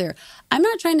really clear. I'm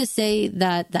not trying to say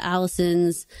that the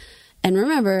Allisons, and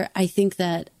remember, I think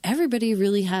that everybody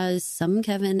really has some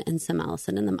Kevin and some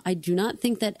Allison in them. I do not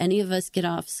think that any of us get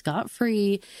off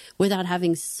scot-free without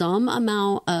having some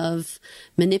amount of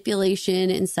manipulation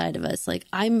inside of us. Like,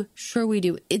 I'm sure we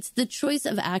do. It's the choice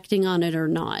of acting on it or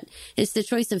not. It's the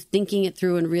choice of thinking it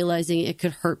through and realizing it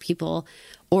could hurt people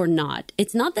or not.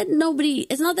 It's not that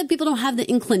people don't have the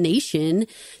inclination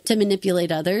to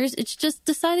manipulate others. It's just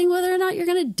deciding whether or not you're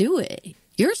going to do it.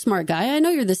 You're a smart guy. I know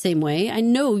you're the same way. I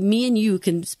know me and you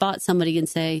can spot somebody and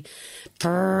say,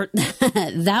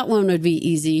 that one would be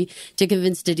easy to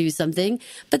convince to do something.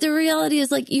 But the reality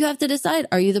is, like, you have to decide,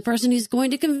 are you the person who's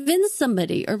going to convince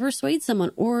somebody or persuade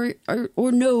someone, or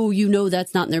no, you know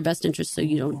that's not in their best interest, so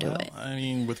you don't do it. I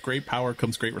mean, with great power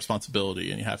comes great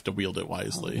responsibility, and you have to wield it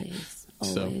wisely.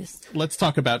 Always. So let's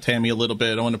talk about Tammy a little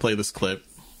bit. I want to play this clip.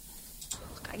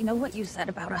 I know what you said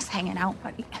about us hanging out,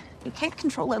 but you can't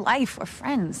control her life. We're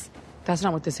friends. That's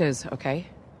not what this is, okay?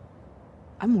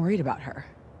 I'm worried about her.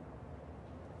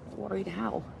 Worried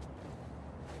how?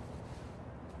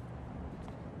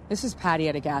 This is Patty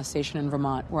at a gas station in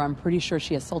Vermont, where I'm pretty sure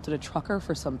she assaulted a trucker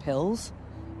for some pills.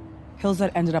 Pills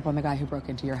that ended up on the guy who broke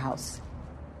into your house.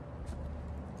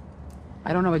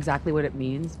 I don't know exactly what it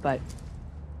means, but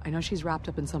I know she's wrapped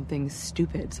up in something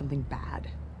stupid, something bad.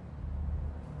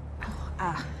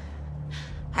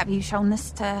 Have you shown this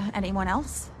to anyone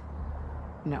else?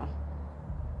 No.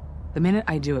 The minute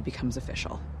I do, it becomes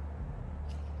official.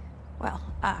 Well,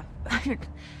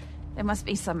 there must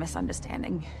be some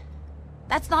misunderstanding.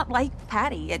 That's not like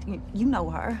Patty. You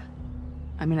know her.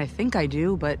 I mean, I think I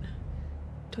do, but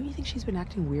don't you think she's been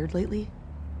acting weird lately?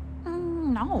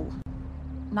 No.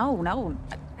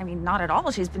 I mean, not at all.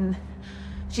 She's been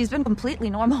completely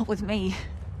normal with me.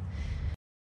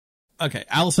 Okay,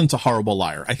 Allison's a horrible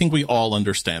liar. I think we all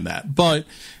understand that. But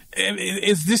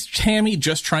is this Tammy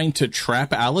just trying to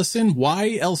trap Allison?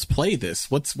 Why else play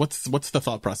this? What's the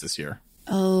thought process here?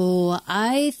 Oh,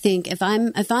 I think if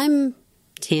I'm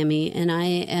Tammy and I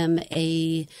am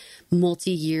a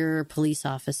multi-year police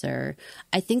officer,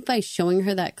 I think by showing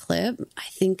her that clip, I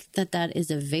think that is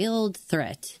a veiled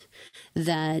threat.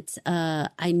 That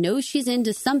I know she's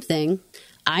into something.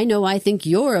 I think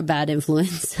you're a bad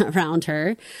influence around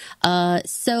her.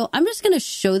 So I'm just going to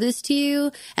show this to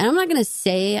you, and I'm not going to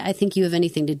say I think you have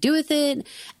anything to do with it.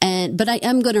 But I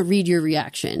am going to read your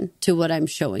reaction to what I'm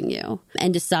showing you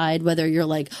and decide whether you're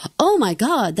like, oh my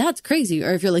God, that's crazy.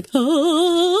 Or if you're like,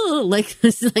 oh, like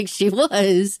she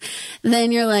was,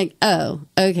 then you're like, oh,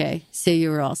 okay. So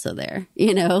you were also there,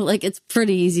 like it's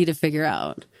pretty easy to figure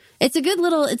out. It's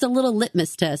a little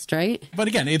litmus test, right? But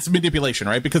again, it's manipulation,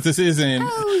 right? Because this isn't.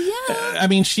 Oh, yeah. I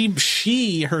mean,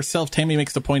 she herself, Tammy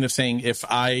makes the point of saying, if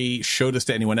I show this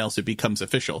to anyone else, it becomes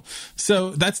official.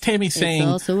 So that's Tammy saying. It's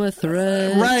also a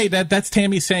threat. Right. That's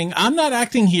Tammy saying, I'm not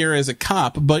acting here as a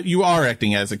cop, but you are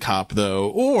acting as a cop, though.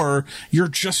 Or you're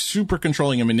just super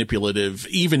controlling and manipulative,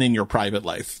 even in your private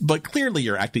life. But clearly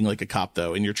you're acting like a cop,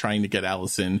 though, and you're trying to get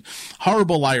Allison,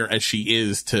 horrible liar as she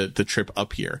is, to trip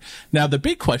up here. Now, the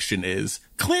big question is,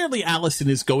 clearly Allison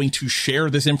is going to share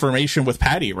this information with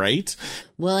Patty, right?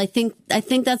 Well, I think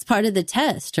that's part of the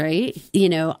test, right?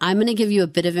 I'm going to give you a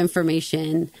bit of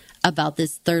information about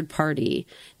this third party.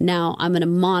 Now I'm going to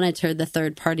monitor the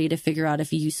third party to figure out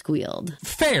if you squealed.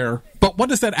 Fair, but what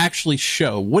does that actually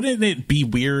show? Wouldn't it be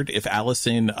weird if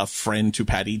Allison, a friend to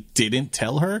Patty, didn't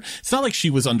tell her? It's not like she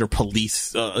was under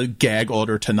police gag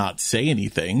order to not say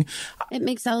anything. It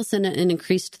makes Allison an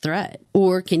increased threat.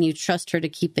 Or can you trust her to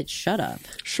keep it shut up?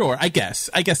 Sure, I guess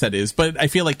that is. But I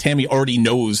feel like Tammy already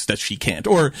knows that she can't.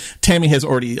 Or Tammy has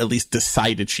already at least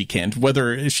decided she can't.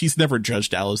 Whether she's never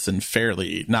judged Allison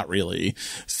fairly, not really.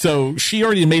 So she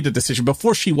already made a decision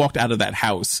before she walked out of that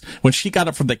house. When she got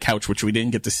up from the couch, which we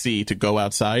didn't get to see, to go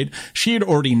outside, she had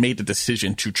already made the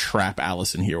decision to trap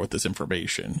Allison here with this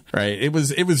information, right? It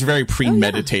was very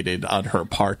premeditated on her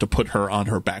part to put her on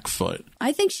her back foot.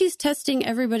 I think she's testing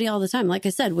everybody all the time. Like I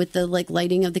said, with the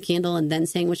lighting of the candle and then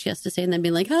saying what she has to say and then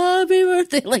being like, happy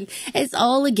birthday. Like, it's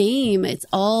all a game. It's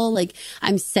all like,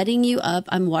 I'm setting you up.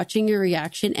 I'm watching your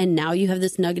reaction. And now you have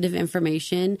this nugget of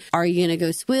information. Are you going to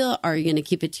go squeal? Are you going to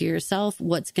keep it to yourself?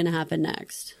 What's going to happen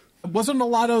next? Wasn't a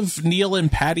lot of Neil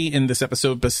and Patty in this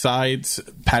episode besides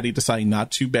Patty deciding not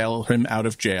to bail him out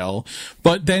of jail.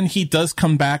 But then he does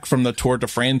come back from the Tour de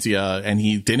Francia and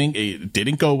it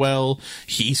didn't go well.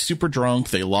 He's super drunk.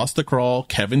 They lost the crawl.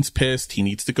 Kevin's pissed. He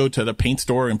needs to go to the paint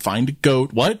store and find a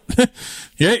goat. What?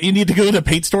 Yeah, you need to go to the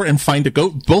paint store and find a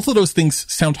goat. Both of those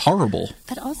things sound horrible.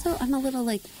 But also, I'm a little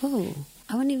like, whoa,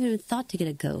 I wouldn't even have thought to get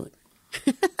a goat.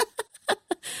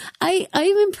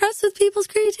 I'm impressed with people's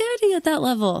creativity at that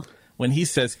level. When he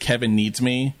says Kevin needs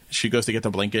me, she goes to get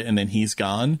the blanket and then he's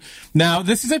gone. Now,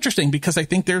 this is interesting because I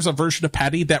think there's a version of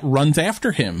Patty that runs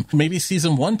after him. Maybe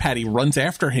season 1 Patty runs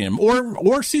after him,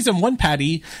 or season 1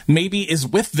 Patty maybe is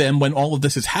with them when all of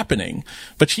this is happening.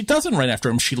 But she doesn't run after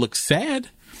him. She looks sad.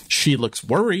 She looks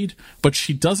worried, but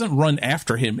she doesn't run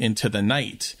after him into the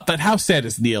night. But how sad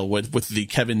is Neil with the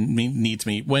Kevin needs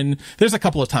me? When there's a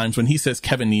couple of times when he says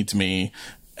Kevin needs me,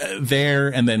 there,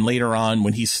 and then later on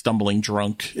when he's stumbling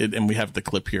drunk, and we have the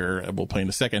clip here we'll play in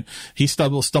a second, he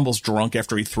stumbles drunk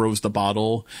after he throws the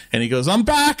bottle and he goes, I'm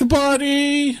back,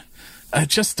 buddy.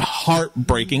 Just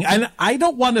heartbreaking. And I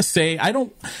don't want to say,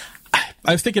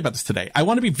 I was thinking about this today. I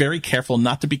want to be very careful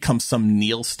not to become some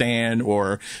Neil stan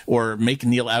or make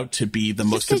Neil out to be the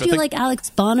most sympathetic. Because you like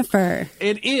Alex Bonifer.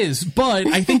 It is, but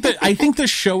I think the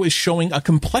show is showing a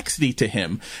complexity to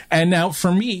him. And now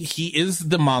for me, he is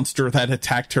the monster that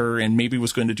attacked her and maybe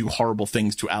was going to do horrible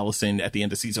things to Allison at the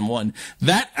end of season 1.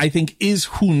 That I think is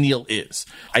who Neil is.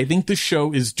 I think the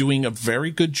show is doing a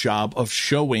very good job of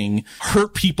showing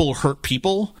hurt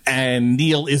people, and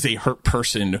Neil is a hurt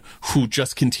person who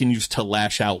just continues to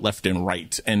lash out left and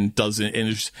right and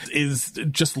is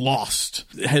just lost.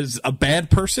 Has a bad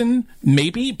person,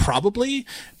 maybe, probably,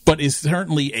 but is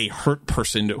certainly a hurt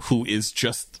person who is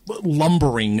just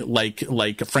lumbering like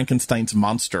Frankenstein's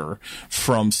monster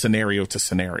from scenario to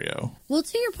scenario. Well,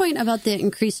 to your point about the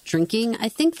increased drinking, I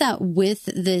think that with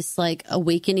this like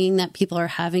awakening that people are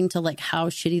having to like how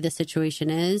shitty the situation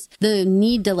is, the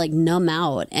need to like numb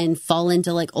out and fall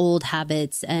into like old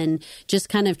habits and just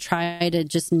kind of try to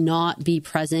just not be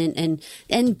present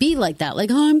and be like that. Like,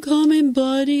 oh, I'm coming,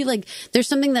 buddy. Like there's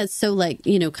something that's so like,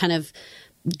 you know, kind of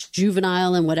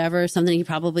juvenile and whatever, something he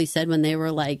probably said when they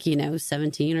were like, you know,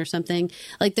 17 or something.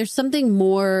 Like there's something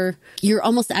more, you're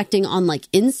almost acting on like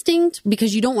instinct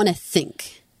because you don't want to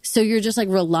think. So you're just like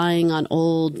relying on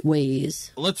old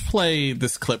ways. Let's play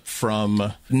this clip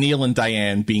from Neil and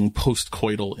Diane being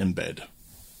post-coital in bed.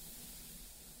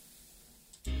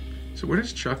 So where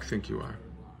does Chuck think you are?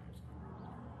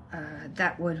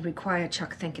 That would require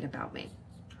Chuck thinking about me.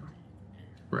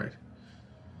 Right.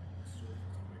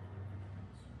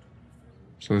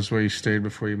 So this is where you stayed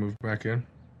before you moved back in?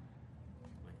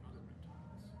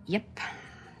 Yep.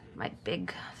 My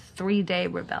big 3-day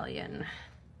rebellion.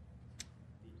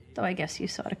 Though I guess you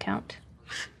saw to count.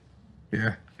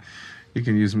 Yeah. You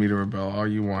can use me to rebel all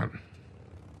you want.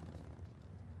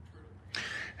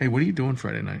 Hey, what are you doing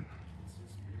Friday night?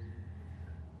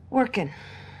 Working.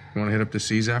 You want to hit up the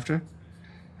C's after?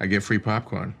 I get free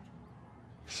popcorn.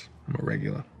 I'm a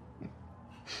regular.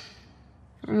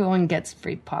 Everyone gets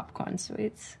free popcorn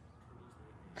sweets.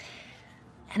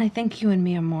 And I think you and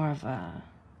me are more of a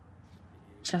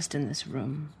just in this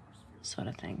room sort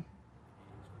of thing.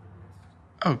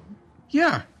 Oh,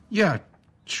 yeah,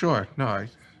 sure. No,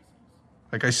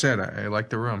 like I said, I like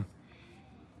the room.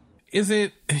 Is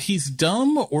it he's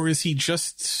dumb or is he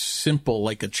just simple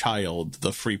like a child,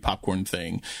 the free popcorn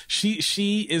thing?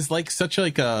 She is like such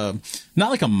like a,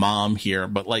 not like a mom here,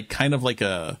 but like kind of like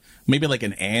a, maybe like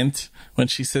an aunt when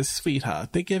she says,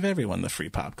 sweetheart, they give everyone the free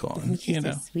popcorn, you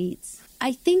know. Sweets.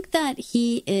 I think that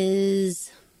he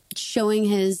is showing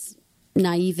his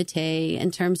naivete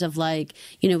in terms of like,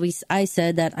 you know, I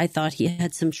said that I thought he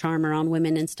had some charm around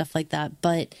women and stuff like that,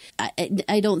 but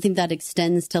I don't think that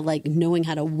extends to like knowing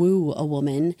how to woo a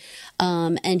woman.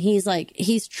 And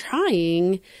he's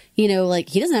trying, you know, like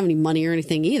he doesn't have any money or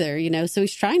anything either, you know, so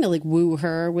he's trying to like woo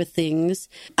her with things.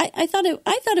 I thought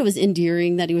it was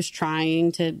endearing that he was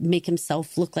trying to make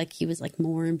himself look like he was like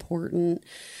more important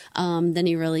than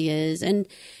he really is. And,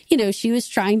 you know, she was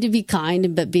trying to be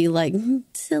kind, but be like,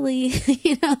 silly,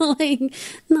 you know, like,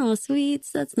 no,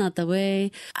 sweets, that's not the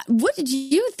way. What did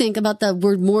you think about the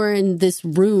we're more in this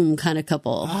room kind of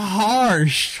couple?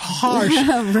 Harsh.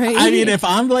 Right? I mean, if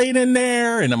I'm laying in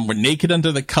there and we're naked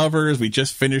under the covers, we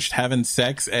just finished having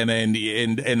sex, and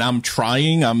I'm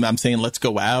trying, I'm saying, let's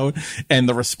go out. And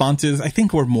the response is, I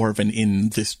think we're more of an in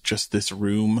this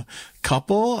room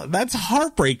couple. That's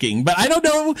heartbreaking, but I don't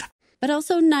know. But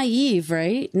also naive,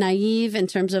 right? Naive in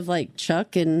terms of like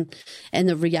Chuck and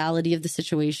the reality of the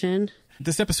situation.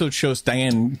 This episode shows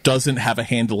Diane doesn't have a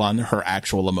handle on her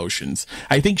actual emotions.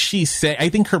 I think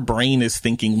her brain is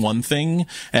thinking one thing,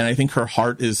 and I think her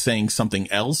heart is saying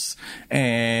something else.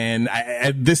 And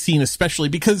this scene especially,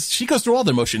 because she goes through all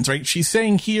the emotions, right? She's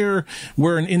saying here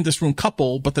we're an in this room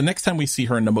couple, but the next time we see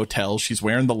her in the motel, she's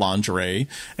wearing the lingerie,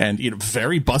 and you know,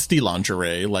 very busty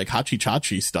lingerie, like hachi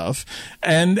chachi stuff,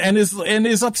 and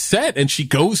is upset. And she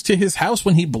goes to his house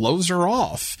when he blows her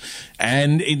off,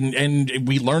 and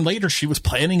we learn later she was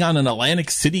planning on an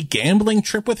Atlantic City gambling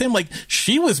trip with him. Like,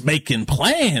 she was making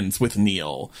plans with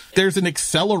Neil. There's an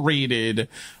accelerated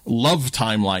love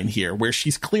timeline here where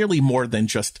she's clearly more than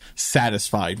just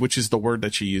satisfied, which is the word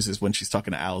that she uses when she's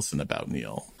talking to Allison about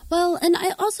Neil. Well, and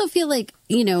I also feel like,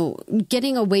 you know,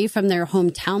 getting away from their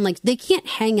hometown, like they can't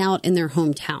hang out in their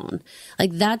hometown.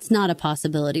 Like that's not a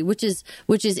possibility, which is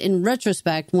in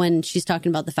retrospect, when she's talking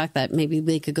about the fact that maybe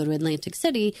they could go to Atlantic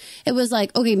City, it was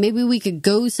like, okay, maybe we could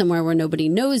go somewhere where nobody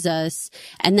knows us.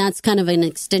 And that's kind of an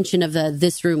extension of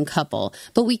this room couple.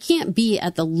 But we can't be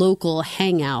at the local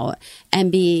hangout and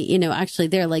be, you know, actually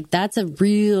there. Like that's a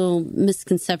real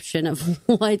misconception of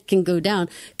what can go down,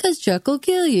 because Chuck will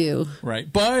kill you.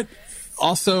 Right. But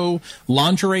also,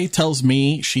 lingerie tells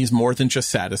me she's more than just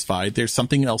satisfied. There's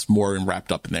something else more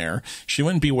wrapped up in there. She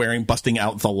wouldn't be busting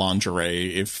out the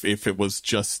lingerie if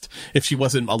she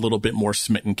wasn't a little bit more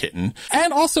smitten kitten.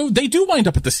 And also, they do wind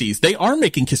up at the seas. They are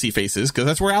making kissy faces because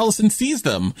that's where Allison sees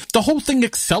them. The whole thing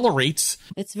accelerates.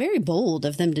 It's very bold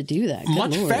of them to do that. Good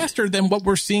much Lord. Faster than what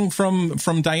we're seeing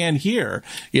from Diane here.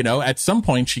 You know, at some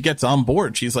point she gets on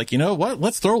board. She's like, you know what?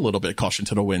 Let's throw a little bit of caution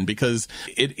to the wind, because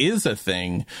it is a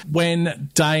thing. When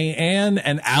Diane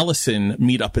and Allison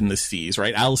meet up in the seas,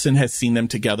 right? Allison has seen them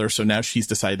together, so now she's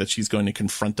decided that she's going to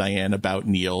confront Diane about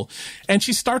Neil. And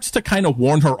she starts to kind of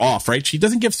warn her off, right? She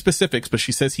doesn't give specifics, but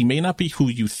she says he may not be who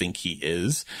you think he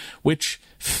is, which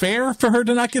fair for her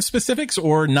to not give specifics,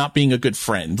 or not being a good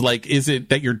friend? Like, is it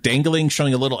that you're dangling,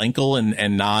 showing a little ankle and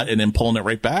then pulling it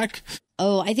right back?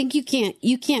 Oh, I think you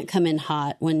can't come in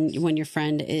hot when your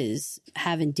friend is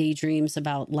having daydreams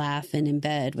about laughing in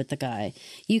bed with the guy.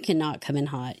 You cannot come in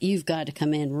hot. You've got to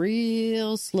come in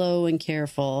real slow and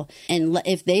careful. And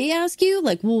if they ask you,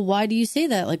 like, well, why do you say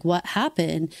that? Like, what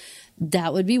happened?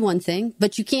 That would be one thing,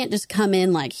 but you can't just come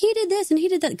in like, he did this and he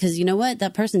did that, because you know what?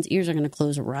 That person's ears are going to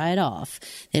close right off.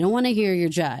 They don't want to hear your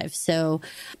jive. So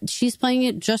she's playing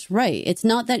it just right. It's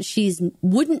not that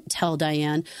wouldn't tell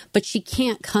Diane, but she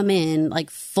can't come in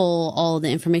like full all the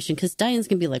information, because Diane's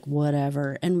going to be like,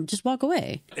 whatever, and just walk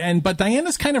away. But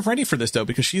Diana's kind of ready for this though,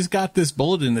 because she's got this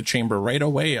bullet in the chamber right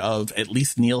away of, at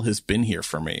least Neil has been here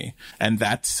for me. And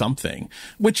that's something,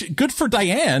 which good for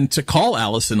Diane to call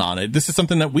Allison on it. This is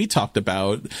something that we talked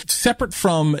about, separate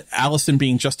from Allison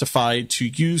being justified to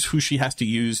use who she has to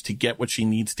use to get what she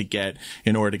needs to get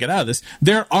in order to get out of this.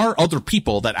 There are other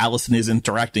people that Allison is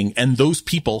interacting, and those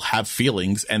people have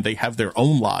feelings and they have their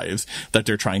own lives that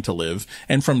they're trying to live.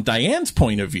 And from Diane's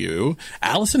point of view,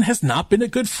 Allison has not been a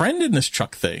good friend in this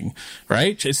Chuck thing,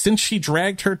 right? Since she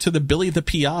dragged her to the Billy the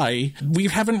PI, we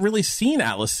haven't really seen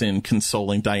Allison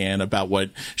consoling Diane about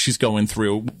what she's going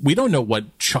through. We don't know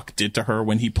what Chuck did to her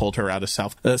when he pulled her out of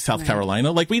South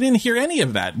Carolina. Like, we didn't hear any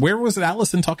of that. Where was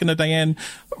Allison talking to Diane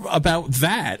about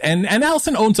that? And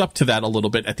Allison owns up to that a little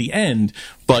bit at the end,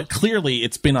 but clearly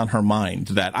it's been on her mind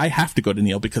that I have to go to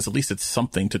Neil because at least it's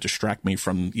something to distract me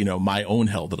from, you know, my own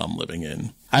hell that I'm living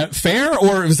in. Fair,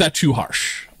 or is that too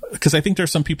harsh? Because I think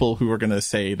there's some people who are going to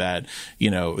say that,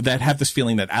 you know, that have this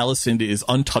feeling that Allison is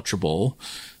untouchable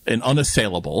and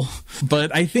unassailable.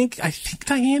 But I think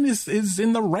Diane is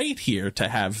in the right here to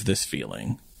have this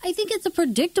feeling. I think it's a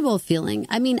predictable feeling.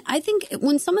 I mean, I think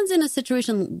when someone's in a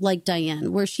situation like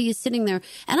Diane, where she is sitting there,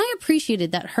 and I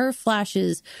appreciated that her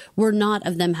flashes were not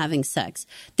of them having sex.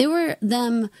 They were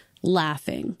them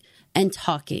laughing and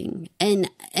talking and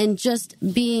just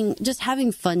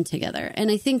having fun together.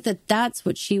 And I think that that's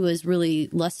what she was really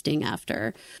lusting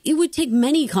after. It would take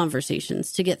many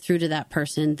conversations to get through to that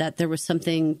person that there was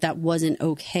something that wasn't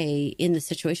okay in the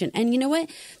situation. And you know what?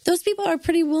 Those people are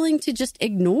pretty willing to just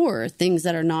ignore things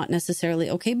that are not necessarily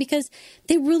okay because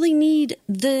they really need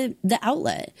the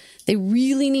outlet. They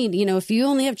really need, if you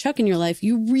only have Chuck in your life,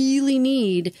 you really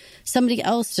need somebody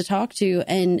else to talk to.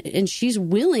 And she's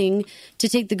willing to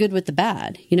take the good with the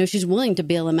bad. She's willing to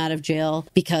bail him out of jail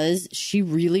because she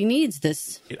really needs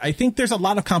this. I think there's a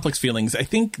lot of complex feelings. I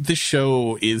think the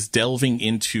show is delving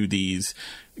into these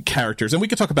characters, and we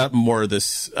could talk about more of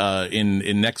this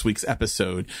in next week's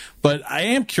episode, but I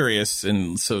am curious,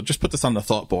 and so just put this on the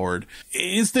thought board.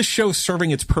 Is the show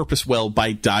serving its purpose well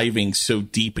by diving so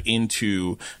deep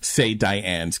into, say,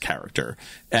 Diane's character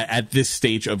at this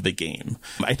stage of the game?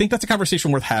 I think that's a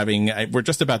conversation worth having. We're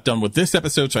just about done with this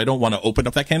episode, so I don't want to open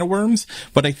up that can of worms,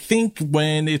 but I think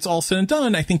when it's all said and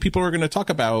done, I think people are going to talk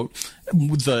about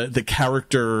the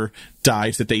character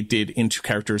dives that they did into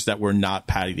characters that were not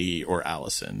Patty or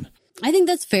Allison. I think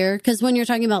that's fair because when you're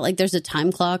talking about like there's a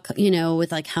time clock,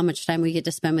 with like how much time we get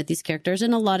to spend with these characters.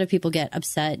 And a lot of people get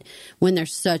upset when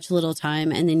there's such little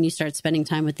time. And then you start spending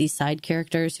time with these side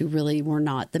characters who really were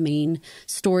not the main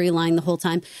storyline the whole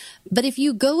time. But if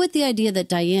you go with the idea that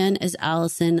Diane is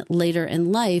Allison later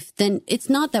in life, then it's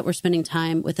not that we're spending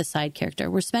time with a side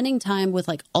character. We're spending time with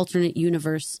like alternate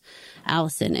universe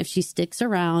Allison. If she sticks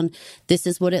around, this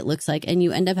is what it looks like. And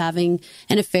you end up having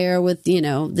an affair with,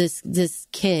 this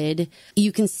kid.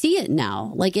 You can see it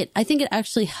now. I think it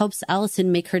actually helps Allison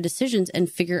make her decisions and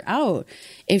figure out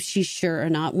if she's sure or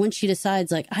not when she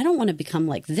decides, I don't want to become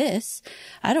like this.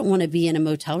 I don't want to be in a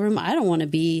motel room. I don't want to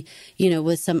be,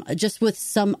 with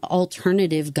some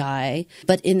alternative guy,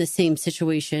 but in the same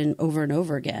situation over and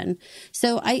over again.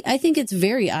 So I think it's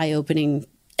very eye-opening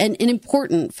and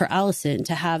important for Allison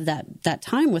to have that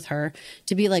time with her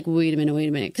to be like, wait a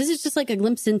minute. Because it's just like a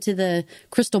glimpse into the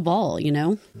crystal ball,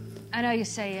 I know you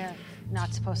say you're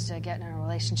not supposed to get in a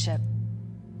relationship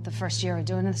the first year of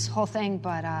doing this whole thing,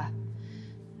 but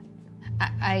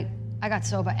I got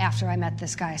sober after I met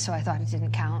this guy, so I thought it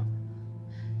didn't count.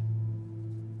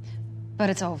 But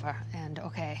it's over, and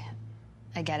okay,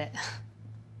 I get it.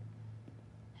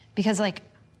 Because,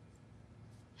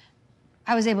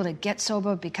 I was able to get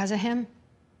sober because of him.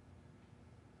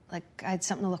 I had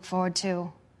something to look forward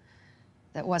to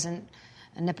that wasn't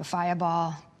a nip of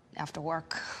Fireball after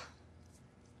work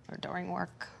or during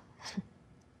work.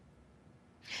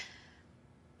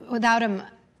 Without him,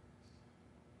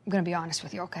 I'm going to be honest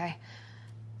with you, okay?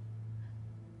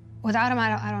 Without him,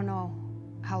 I don't know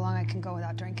how long I can go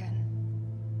without drinking.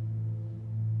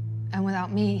 And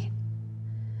without me,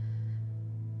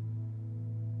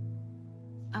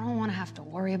 I don't want to have to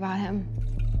worry about him,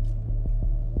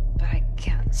 but I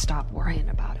can't stop worrying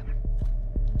about him.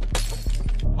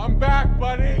 I'm back,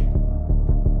 buddy!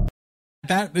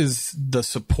 That is the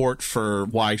support for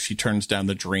why she turns down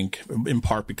the drink, in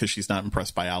part because she's not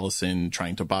impressed by Allison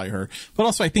trying to buy her. But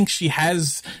also I think she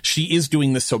is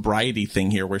doing the sobriety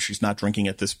thing here where she's not drinking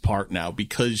at this part now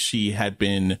because she had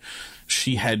been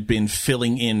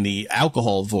filling in the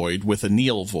alcohol void with a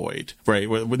Neil void, right?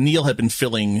 With Neil had been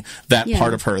filling that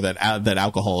part of her that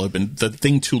alcohol had been the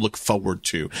thing to look forward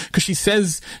to. Because she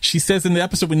says in the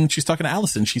episode when she's talking to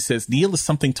Allison, she says Neil is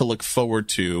something to look forward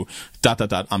to. ...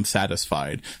 I'm satisfied.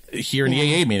 Here in the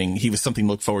AA meeting, he was something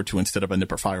to look forward to instead of a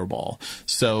nipper Fireball.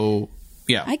 So.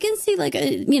 Yeah. I can see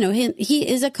he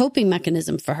is a coping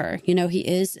mechanism for her. He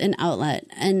is an outlet.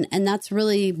 And that's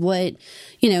really what,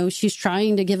 she's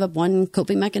trying to give up one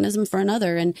coping mechanism for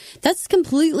another. And that's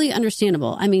completely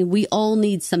understandable. I mean, we all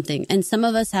need something. And some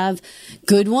of us have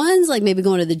good ones, like maybe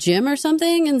going to the gym or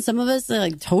something. And some of us are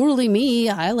totally me.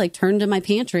 I turn to my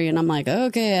pantry and I'm like,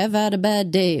 okay, I've had a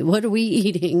bad day. What are we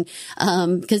eating?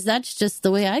 Because that's just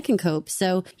the way I can cope.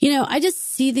 So, I just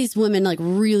see these women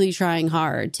really trying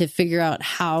hard to figure out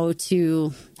how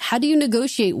do you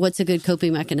negotiate what's a good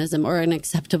coping mechanism or an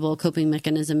acceptable coping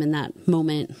mechanism in that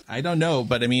moment? I don't know,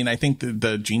 but I mean, I think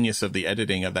the genius of the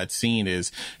editing of that scene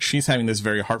is she's having this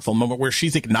very heartful moment where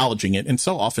she's acknowledging it. And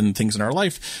so often things in our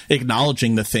life,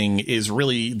 acknowledging the thing is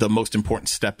really the most important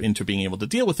step into being able to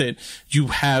deal with it. You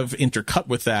have intercut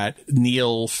with that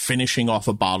Neil finishing off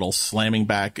a bottle, slamming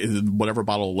back whatever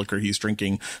bottle of liquor he's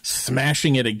drinking,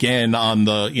 smashing it again on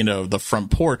the front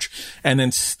porch, and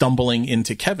then stumbling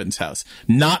into Kevin's house.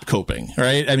 Not not coping,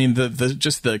 right? I mean, the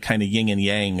just the kind of yin and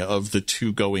yang of the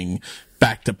two going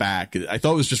back to back. I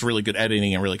thought it was just really good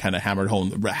editing and really kind of hammered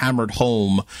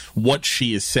home what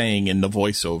she is saying in the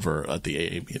voiceover at the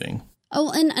AA meeting. Oh,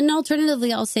 and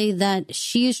alternatively, I'll say that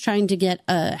she is trying to get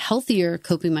a healthier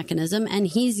coping mechanism, and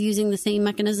he's using the same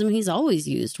mechanism he's always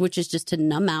used, which is just to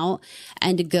numb out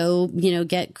and to go,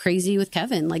 get crazy with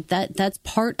Kevin. Like that's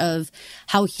part of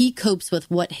how he copes with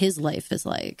what his life is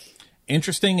like.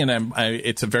 Interesting, and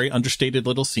it's a very understated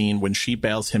little scene when she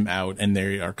bails him out and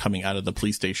they are coming out of the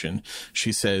police station.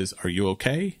 She says, "Are you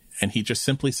okay?" And he just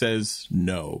simply says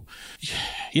no.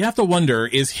 You have to wonder,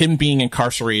 is him being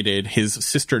incarcerated, his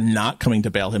sister not coming to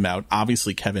bail him out,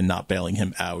 obviously Kevin not bailing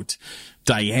him out,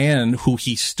 Diane, who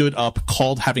he stood up,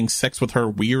 called having sex with her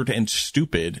weird and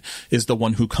stupid, is the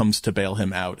one who comes to bail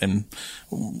him out. And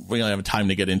we don't have time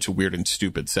to get into weird and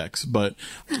stupid sex, but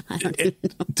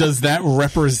does that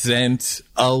represent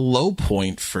a low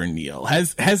point for Neil?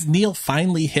 Has Neil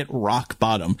finally hit rock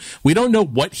bottom? We don't know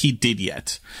what he did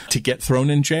yet to get thrown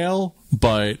in jail,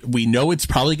 but we know it's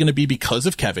probably going to be because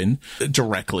of Kevin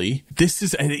directly.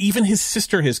 Even his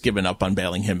sister has given up on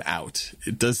bailing him out.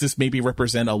 Does this maybe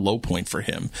represent a low point for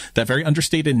him? That very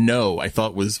understated no, I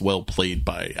thought was well played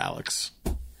by Alex.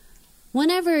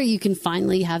 Whenever you can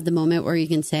finally have the moment where you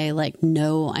can say, like,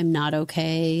 no, I'm not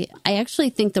okay. I actually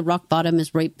think the rock bottom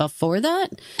is right before that.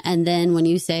 And then when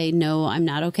you say, no, I'm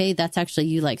not okay, that's actually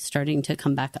you like starting to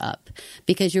come back up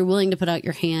because you're willing to put out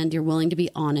your hand. You're willing to be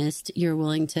honest. You're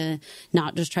willing to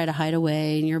not just try to hide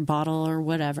away in your bottle or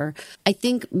whatever. I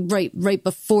think right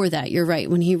before that, you're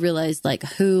right. When he realized like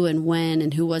who and when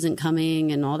and who wasn't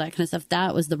coming and all that kind of stuff,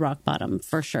 that was the rock bottom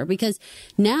for sure. Because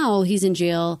now he's in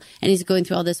jail and he's going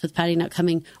through all this with Patty not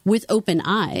coming with open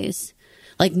eyes,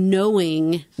 like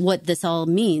knowing what this all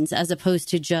means, as opposed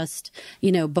to just,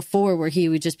 before where he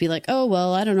would just be like, oh,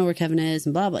 well, I don't know where Kevin is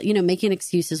and blah, blah, making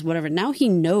excuses, whatever. Now he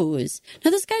knows,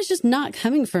 no, this guy's just not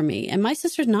coming for me. And my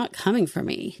sister's not coming for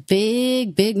me.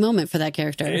 Big moment for that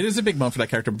character. It is a big moment for that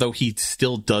character, though he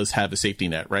still does have a safety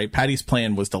net, right? Patty's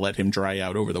plan was to let him dry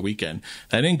out over the weekend.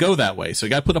 That didn't go that way. So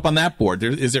you got to put up on that board.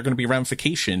 Is there going to be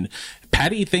ramification?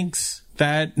 Patty thinks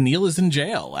that Neil is in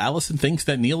jail. Allison thinks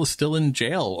that Neil is still in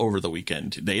jail over the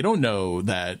weekend. They don't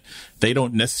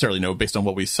necessarily know, based on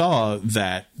what we saw,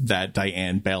 that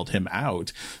Diane bailed him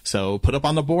out. So put up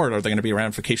on the board, are there going to be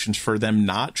ramifications for them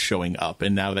not showing up?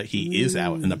 And now that he is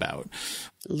out and about.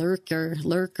 Lurker.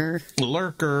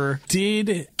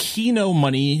 Did Keno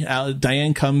money,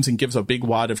 Diane comes and gives a big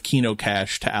wad of Keno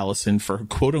cash to Allison for her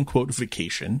quote-unquote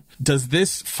vacation. Does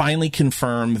this finally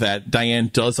confirm that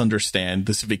Diane does understand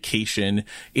this vacation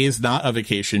is not a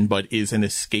vacation, but is an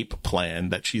escape plan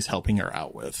that she's helping her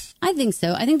out with? I think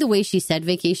so. I think the way she said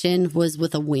vacation was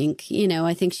with a wink.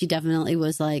 I think she definitely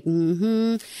was like,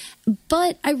 mm-hmm.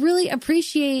 But I really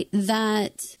appreciate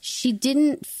that she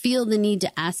didn't feel the need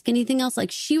to ask anything else.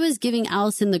 Like, she was giving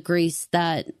Allison the grace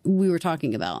that we were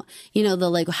talking about.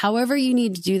 However you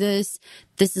need to do this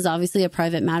is obviously a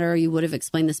private matter, or you would have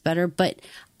explained this better. But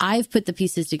I've put the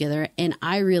pieces together and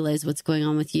I realize what's going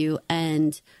on with you.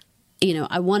 And,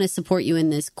 I want to support you in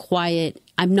this quiet,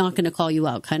 I'm not going to call you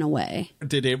out kind of way.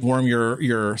 Did it warm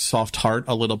your soft heart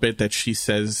a little bit that she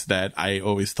says that I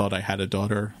always thought I had a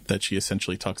daughter, that she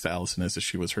essentially talks to Allison as if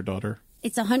she was her daughter?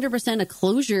 It's 100% a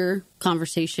closure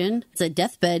conversation. It's a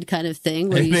deathbed kind of thing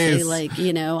where you say like,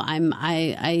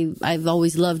 I've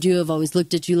always loved you. I've always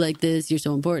looked at you like this. You're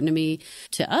so important to me.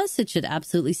 To us, it should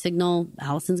absolutely signal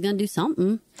Allison's going to do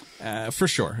something. For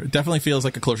sure. It definitely feels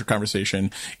like a closure conversation.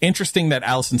 Interesting that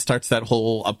Allison starts that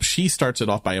whole up. She starts it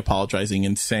off by apologizing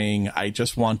and saying, I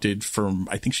just wanted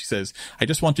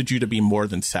you to be more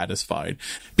than satisfied.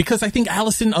 Because I think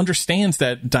Allison understands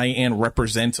that Diane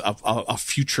represents a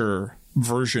future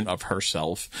version of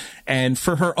herself, and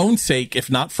for her own sake, if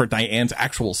not for Diane's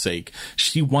actual sake,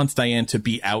 she wants Diane to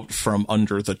be out from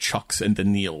under the Chucks and the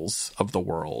Neils of the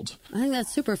world. I think that's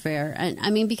super fair. And I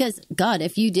mean, because God,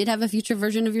 if you did have a future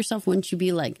version of yourself, wouldn't you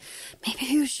be like, maybe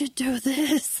you should do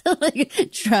this?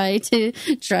 Like try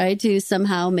to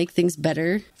somehow make things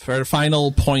better. For the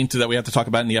final point that we have to talk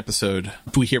about in the episode,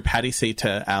 we hear Patty say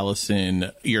to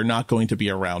Allison, you're not going to be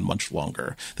around much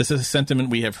longer. This is a sentiment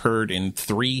we have heard in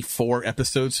 3-4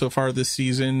 episodes so far this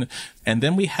season, and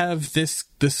then we have this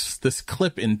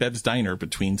clip in Bev's diner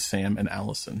between Sam and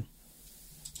Allison.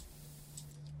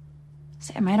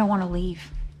 Sam, I don't want to leave.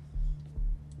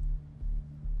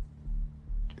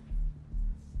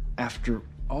 After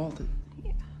all the...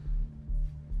 Yeah.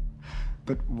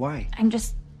 But why? I'm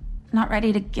just not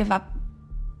ready to give up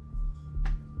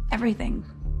everything.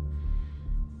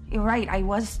 You're right, I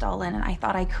was stolen, and I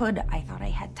thought I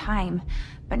had time.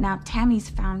 But now Tammy's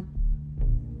found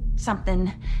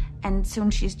something, and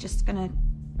soon she's just gonna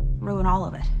ruin all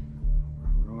of it.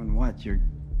 Ruin what? Your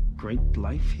great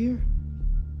life here?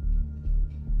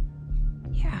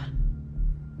 Yeah.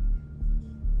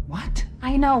 What?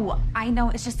 I know.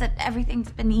 It's just that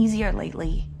everything's been easier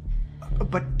lately.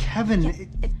 But Kevin... Yeah,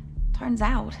 it turns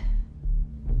out,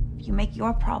 if you make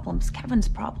your problems Kevin's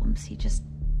problems, he just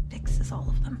fixes all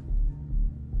of them.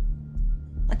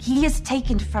 Like, he has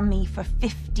taken from me for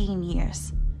 15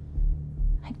 years.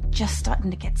 I'm just starting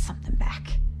to get something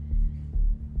back.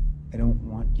 I don't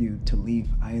want you to leave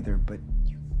either, but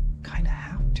you kind of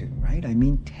have to, right? I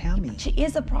mean, Tammy... She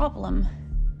is a problem.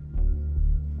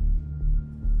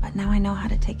 But now I know how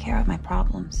to take care of my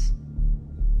problems.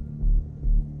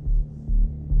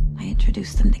 I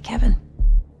introduced them to Kevin.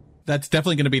 That's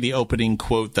definitely going to be the opening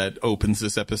quote that opens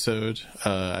this episode.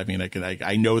 I mean,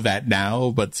 I know that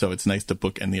now, but so it's nice to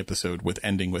bookend the episode with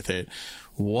ending with it.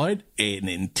 What an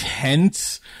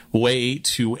intense way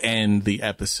to end the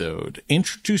episode.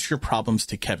 Introduce your problems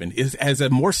to Kevin. Has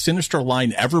a more sinister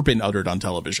line ever been uttered on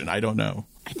television? I don't know.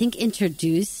 I think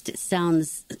introduced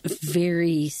sounds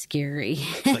very scary.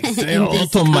 Like, say hello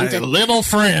to my little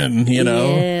friend, you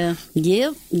know? Yeah.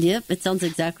 Yep. It sounds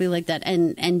exactly like that.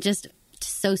 And just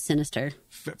so sinister.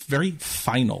 Very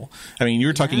final. I mean, you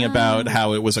were talking about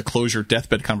how it was a closure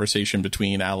deathbed conversation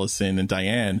between Allison and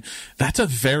Diane. That's a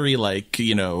very, like,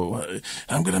 you know,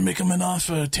 I'm going to make him an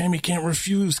offer Tammy can't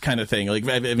refuse kind of thing. Like,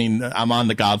 I mean, I'm on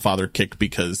the Godfather kick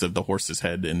because of the horse's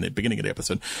head in the beginning of the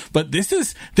episode. But this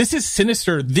is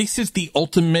sinister. This is the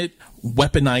ultimate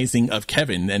weaponizing of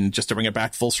Kevin. And just to bring it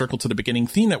back full circle to the beginning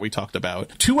theme that we talked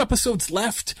about, 2 episodes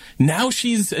left. Now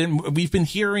and we've been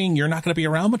hearing, you're not going to be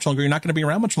around much longer. You're not going to be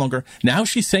around much longer. Now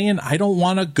she's saying, I don't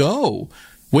want to go,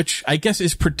 which I guess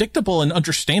is predictable and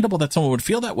understandable that someone would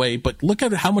feel that way. But look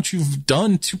at how much you've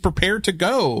done to prepare to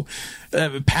go.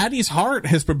 Patty's heart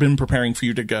has been preparing for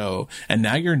you to go, and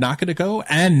now you're not going to go.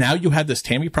 And now you have this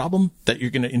Tammy problem that you're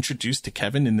going to introduce to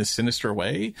Kevin in this sinister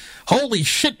way. Holy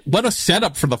shit. What a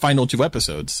setup for the final 2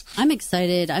 episodes. I'm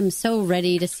excited. I'm so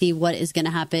ready to see what is going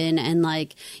to happen. And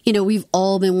like, you know, we've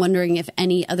all been wondering if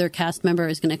any other cast member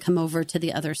is going to come over to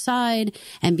the other side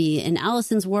and be in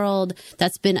Allison's world.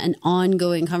 That's been an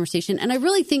ongoing conversation. And I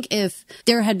really think if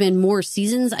there had been more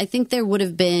seasons, I think there would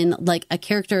have been like a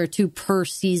character or 2 per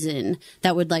season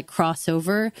that would like cross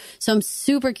over. So I'm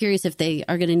super curious if they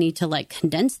are going to need to like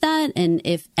condense that and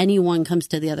if anyone comes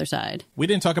to the other side. We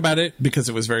didn't talk about it because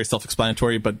it was very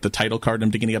self-explanatory, but the title card in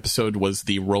the beginning episode was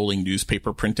the rolling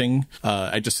newspaper printing.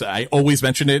 I always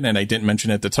mention it, and I didn't mention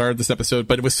it at the start of this episode,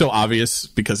 but it was so obvious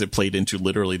because it played into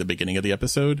literally the beginning of the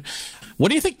episode. What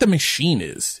do you think the machine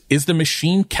is? Is the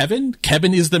machine Kevin?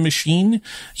 Kevin is the machine?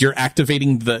 You're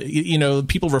activating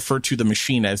people refer to the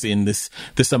machine as in this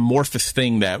amorphous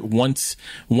thing that once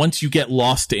you get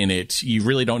lost in it, you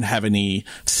really don't have any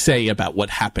say about what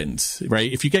happens,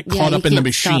 right? If you get caught up in the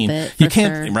machine, you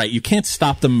can't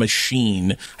stop the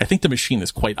machine. I think the machine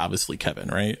is quite obviously Kevin,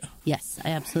 right? Yes, I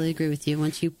absolutely agree with you.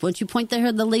 Once you point the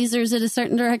lasers in a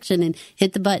certain direction and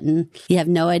hit the button, you have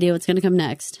no idea what's going to come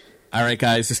next. All right,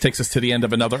 guys, this takes us to the end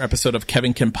of another episode of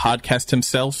Kevin Can Podcast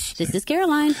himself. This is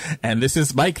Caroline. And this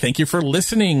is Mike. Thank you for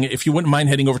listening. If you wouldn't mind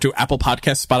heading over to Apple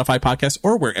Podcasts, Spotify Podcasts,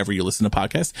 or wherever you listen to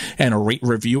podcasts, and rate,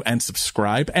 review, and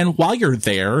subscribe. And while you're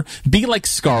there, be like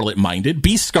Scarlet-Minded.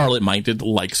 Be Scarlet-Minded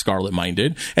like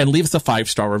Scarlet-Minded. And leave us a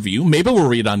 5-star review. Maybe we'll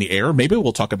read it on the air. Maybe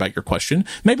we'll talk about your question.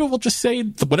 Maybe we'll just say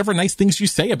whatever nice things you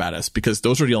say about us, because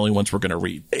those are the only ones we're going to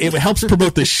read. It helps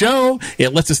promote the show.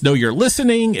 It lets us know you're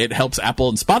listening. It helps Apple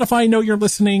and Spotify know you're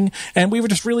listening. And we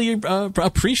would just really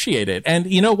appreciate it. And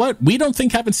you know what? We don't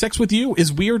think having sex with you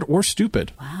is weird or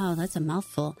stupid. Wow, that's a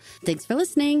mouthful. Thanks for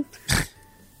listening.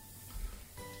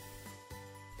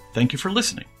 Thank you for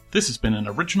listening. This has been an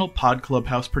original Pod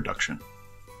Clubhouse production.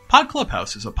 Pod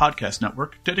Clubhouse is a podcast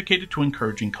network dedicated to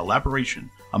encouraging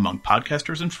collaboration among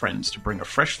podcasters and friends to bring a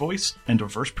fresh voice and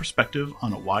diverse perspective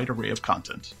on a wide array of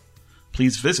content.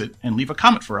 Please visit and leave a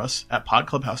comment for us at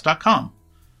podclubhouse.com.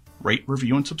 Rate,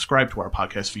 review, and subscribe to our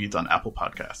podcast feeds on Apple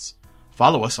Podcasts.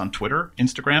 Follow us on Twitter,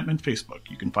 Instagram, and Facebook.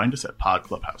 You can find us at Pod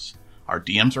Clubhouse. Our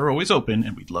DMs are always open,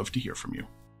 and we'd love to hear from you.